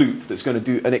have a loop that's going to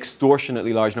do an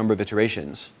extortionately large number of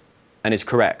iterations and is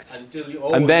correct.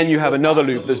 And then you have another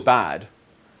loop that's bad.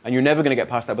 And you're never going to get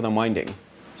past that with unwinding.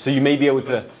 So you may be able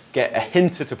to get a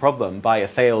hint at a problem by a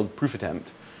failed proof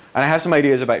attempt. And I have some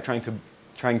ideas about trying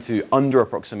to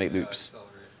under-approximate loops.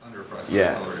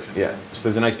 Yeah. So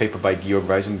there's a nice paper by Georg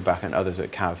Weisenbach and others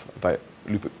at CAV about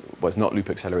loop. Well, it's not loop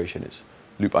acceleration; it's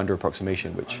loop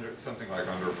under-approximation, which something like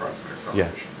under-approximate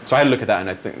acceleration. Yeah. So I had a look at that, and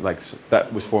I think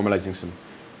that was formalizing some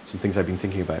things I've been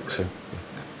thinking about. Right. So. Yeah.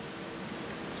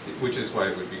 See, which is why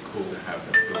it would be cool to have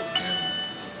it built in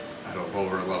at a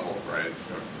lower level, right?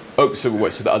 So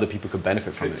what? So that other people could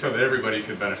benefit from it. So that everybody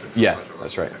could benefit from such a level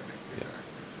that's right. technique.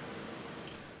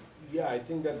 Yeah, I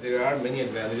think that there are many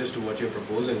advantages to what you're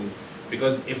proposing,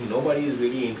 because if nobody is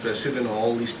really interested in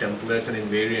all these templates and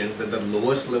invariants, then the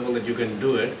lowest level that you can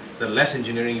do it, the less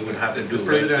engineering you would have to do. The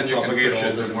further down you can propagate push all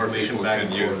it, this the more information people back can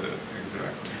and use forth. it.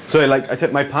 Exactly. So I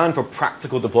said my plan for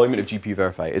practical deployment of GPU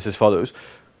Verify is as follows.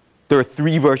 There are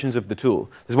 3 versions of the tool.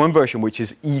 There's one version which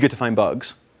is eager to find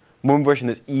bugs, one version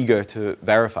that's eager to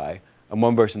verify, and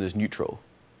one version that's neutral.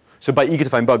 So by eager to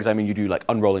find bugs, I mean you do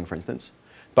unrolling, for instance.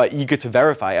 By eager to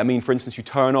verify, I mean, for instance, you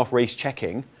turn off race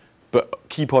checking, but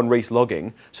keep on race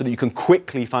logging so that you can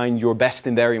quickly find your best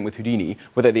invariant with Houdini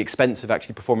without the expense of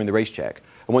actually performing the race check.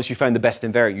 And once you find the best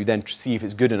invariant, you then see if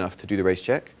it's good enough to do the race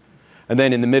check. And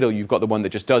then in the middle, you've got the one that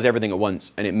just does everything at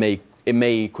once, and it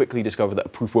may quickly discover that a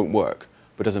proof won't work,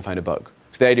 but doesn't find a bug.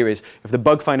 So the idea is, if the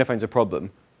bug finder finds a problem,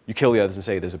 you kill the others and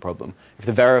say there's a problem. If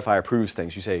the verifier proves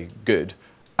things, you say good.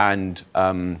 And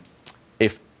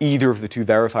if either of the 2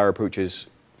 verifier approaches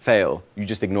fail, you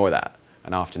just ignore that,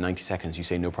 and after 90 seconds you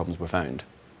say no problems were found.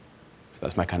 So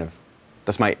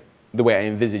that's the way I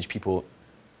envisage people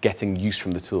getting use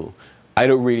from the tool. I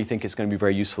don't really think it's going to be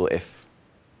very useful if,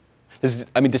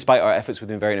 despite our efforts with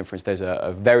invariant inference, there's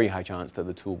a very high chance that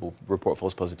the tool will report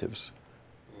false positives.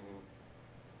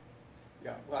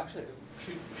 Yeah, well actually, we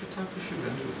should talk to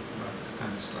Shivendu about this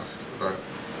kind of stuff,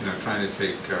 about trying to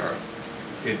take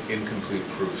incomplete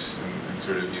proofs and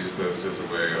sort of use those as a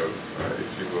way of,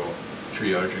 if you will,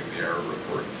 triaging the error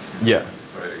reports and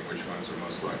deciding which ones are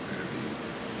most likely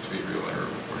to be real error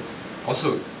reports.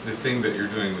 Also, the thing that you're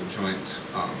doing with joint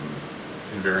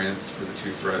invariance for the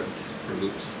two threads for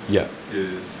loops Yeah.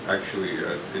 is actually,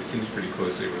 it seems pretty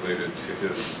closely related to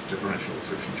his differential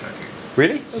assertion checking.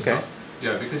 Really? stuff. Okay.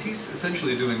 Yeah, because he's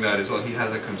essentially doing that as well. He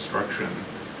has a construction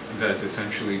that's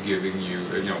essentially giving you,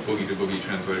 boogie to boogie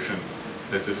translation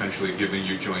that's essentially giving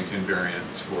you joint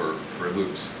invariance for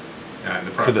loops. And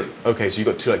the property. Okay, so you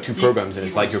got two programs, and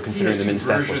it's like you're considering them in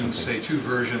step or something. Say two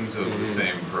versions of the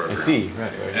same program. I see.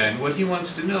 Right. And what he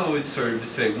wants to know is sort of to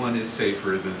say one is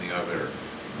safer than the other.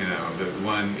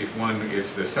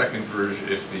 If the second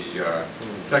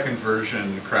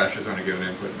version crashes on a given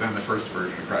input, then the first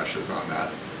version crashes on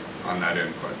that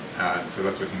input. And so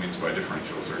that's what he means by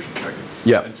differential assertion checking.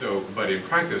 Yeah. And so, but in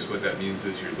practice, what that means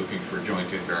is you're looking for joint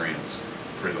invariance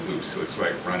for the loops. So it's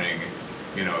like running,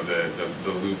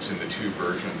 the loops in the two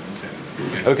versions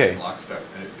and okay. in lockstep.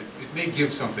 And it may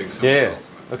give something similar. Yeah.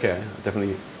 Ultimately. Okay. I'll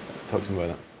definitely talk to him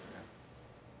about that.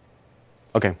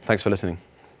 Okay. Thanks for listening.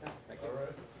 All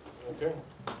right. Okay.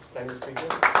 Thanks,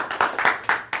 speaker.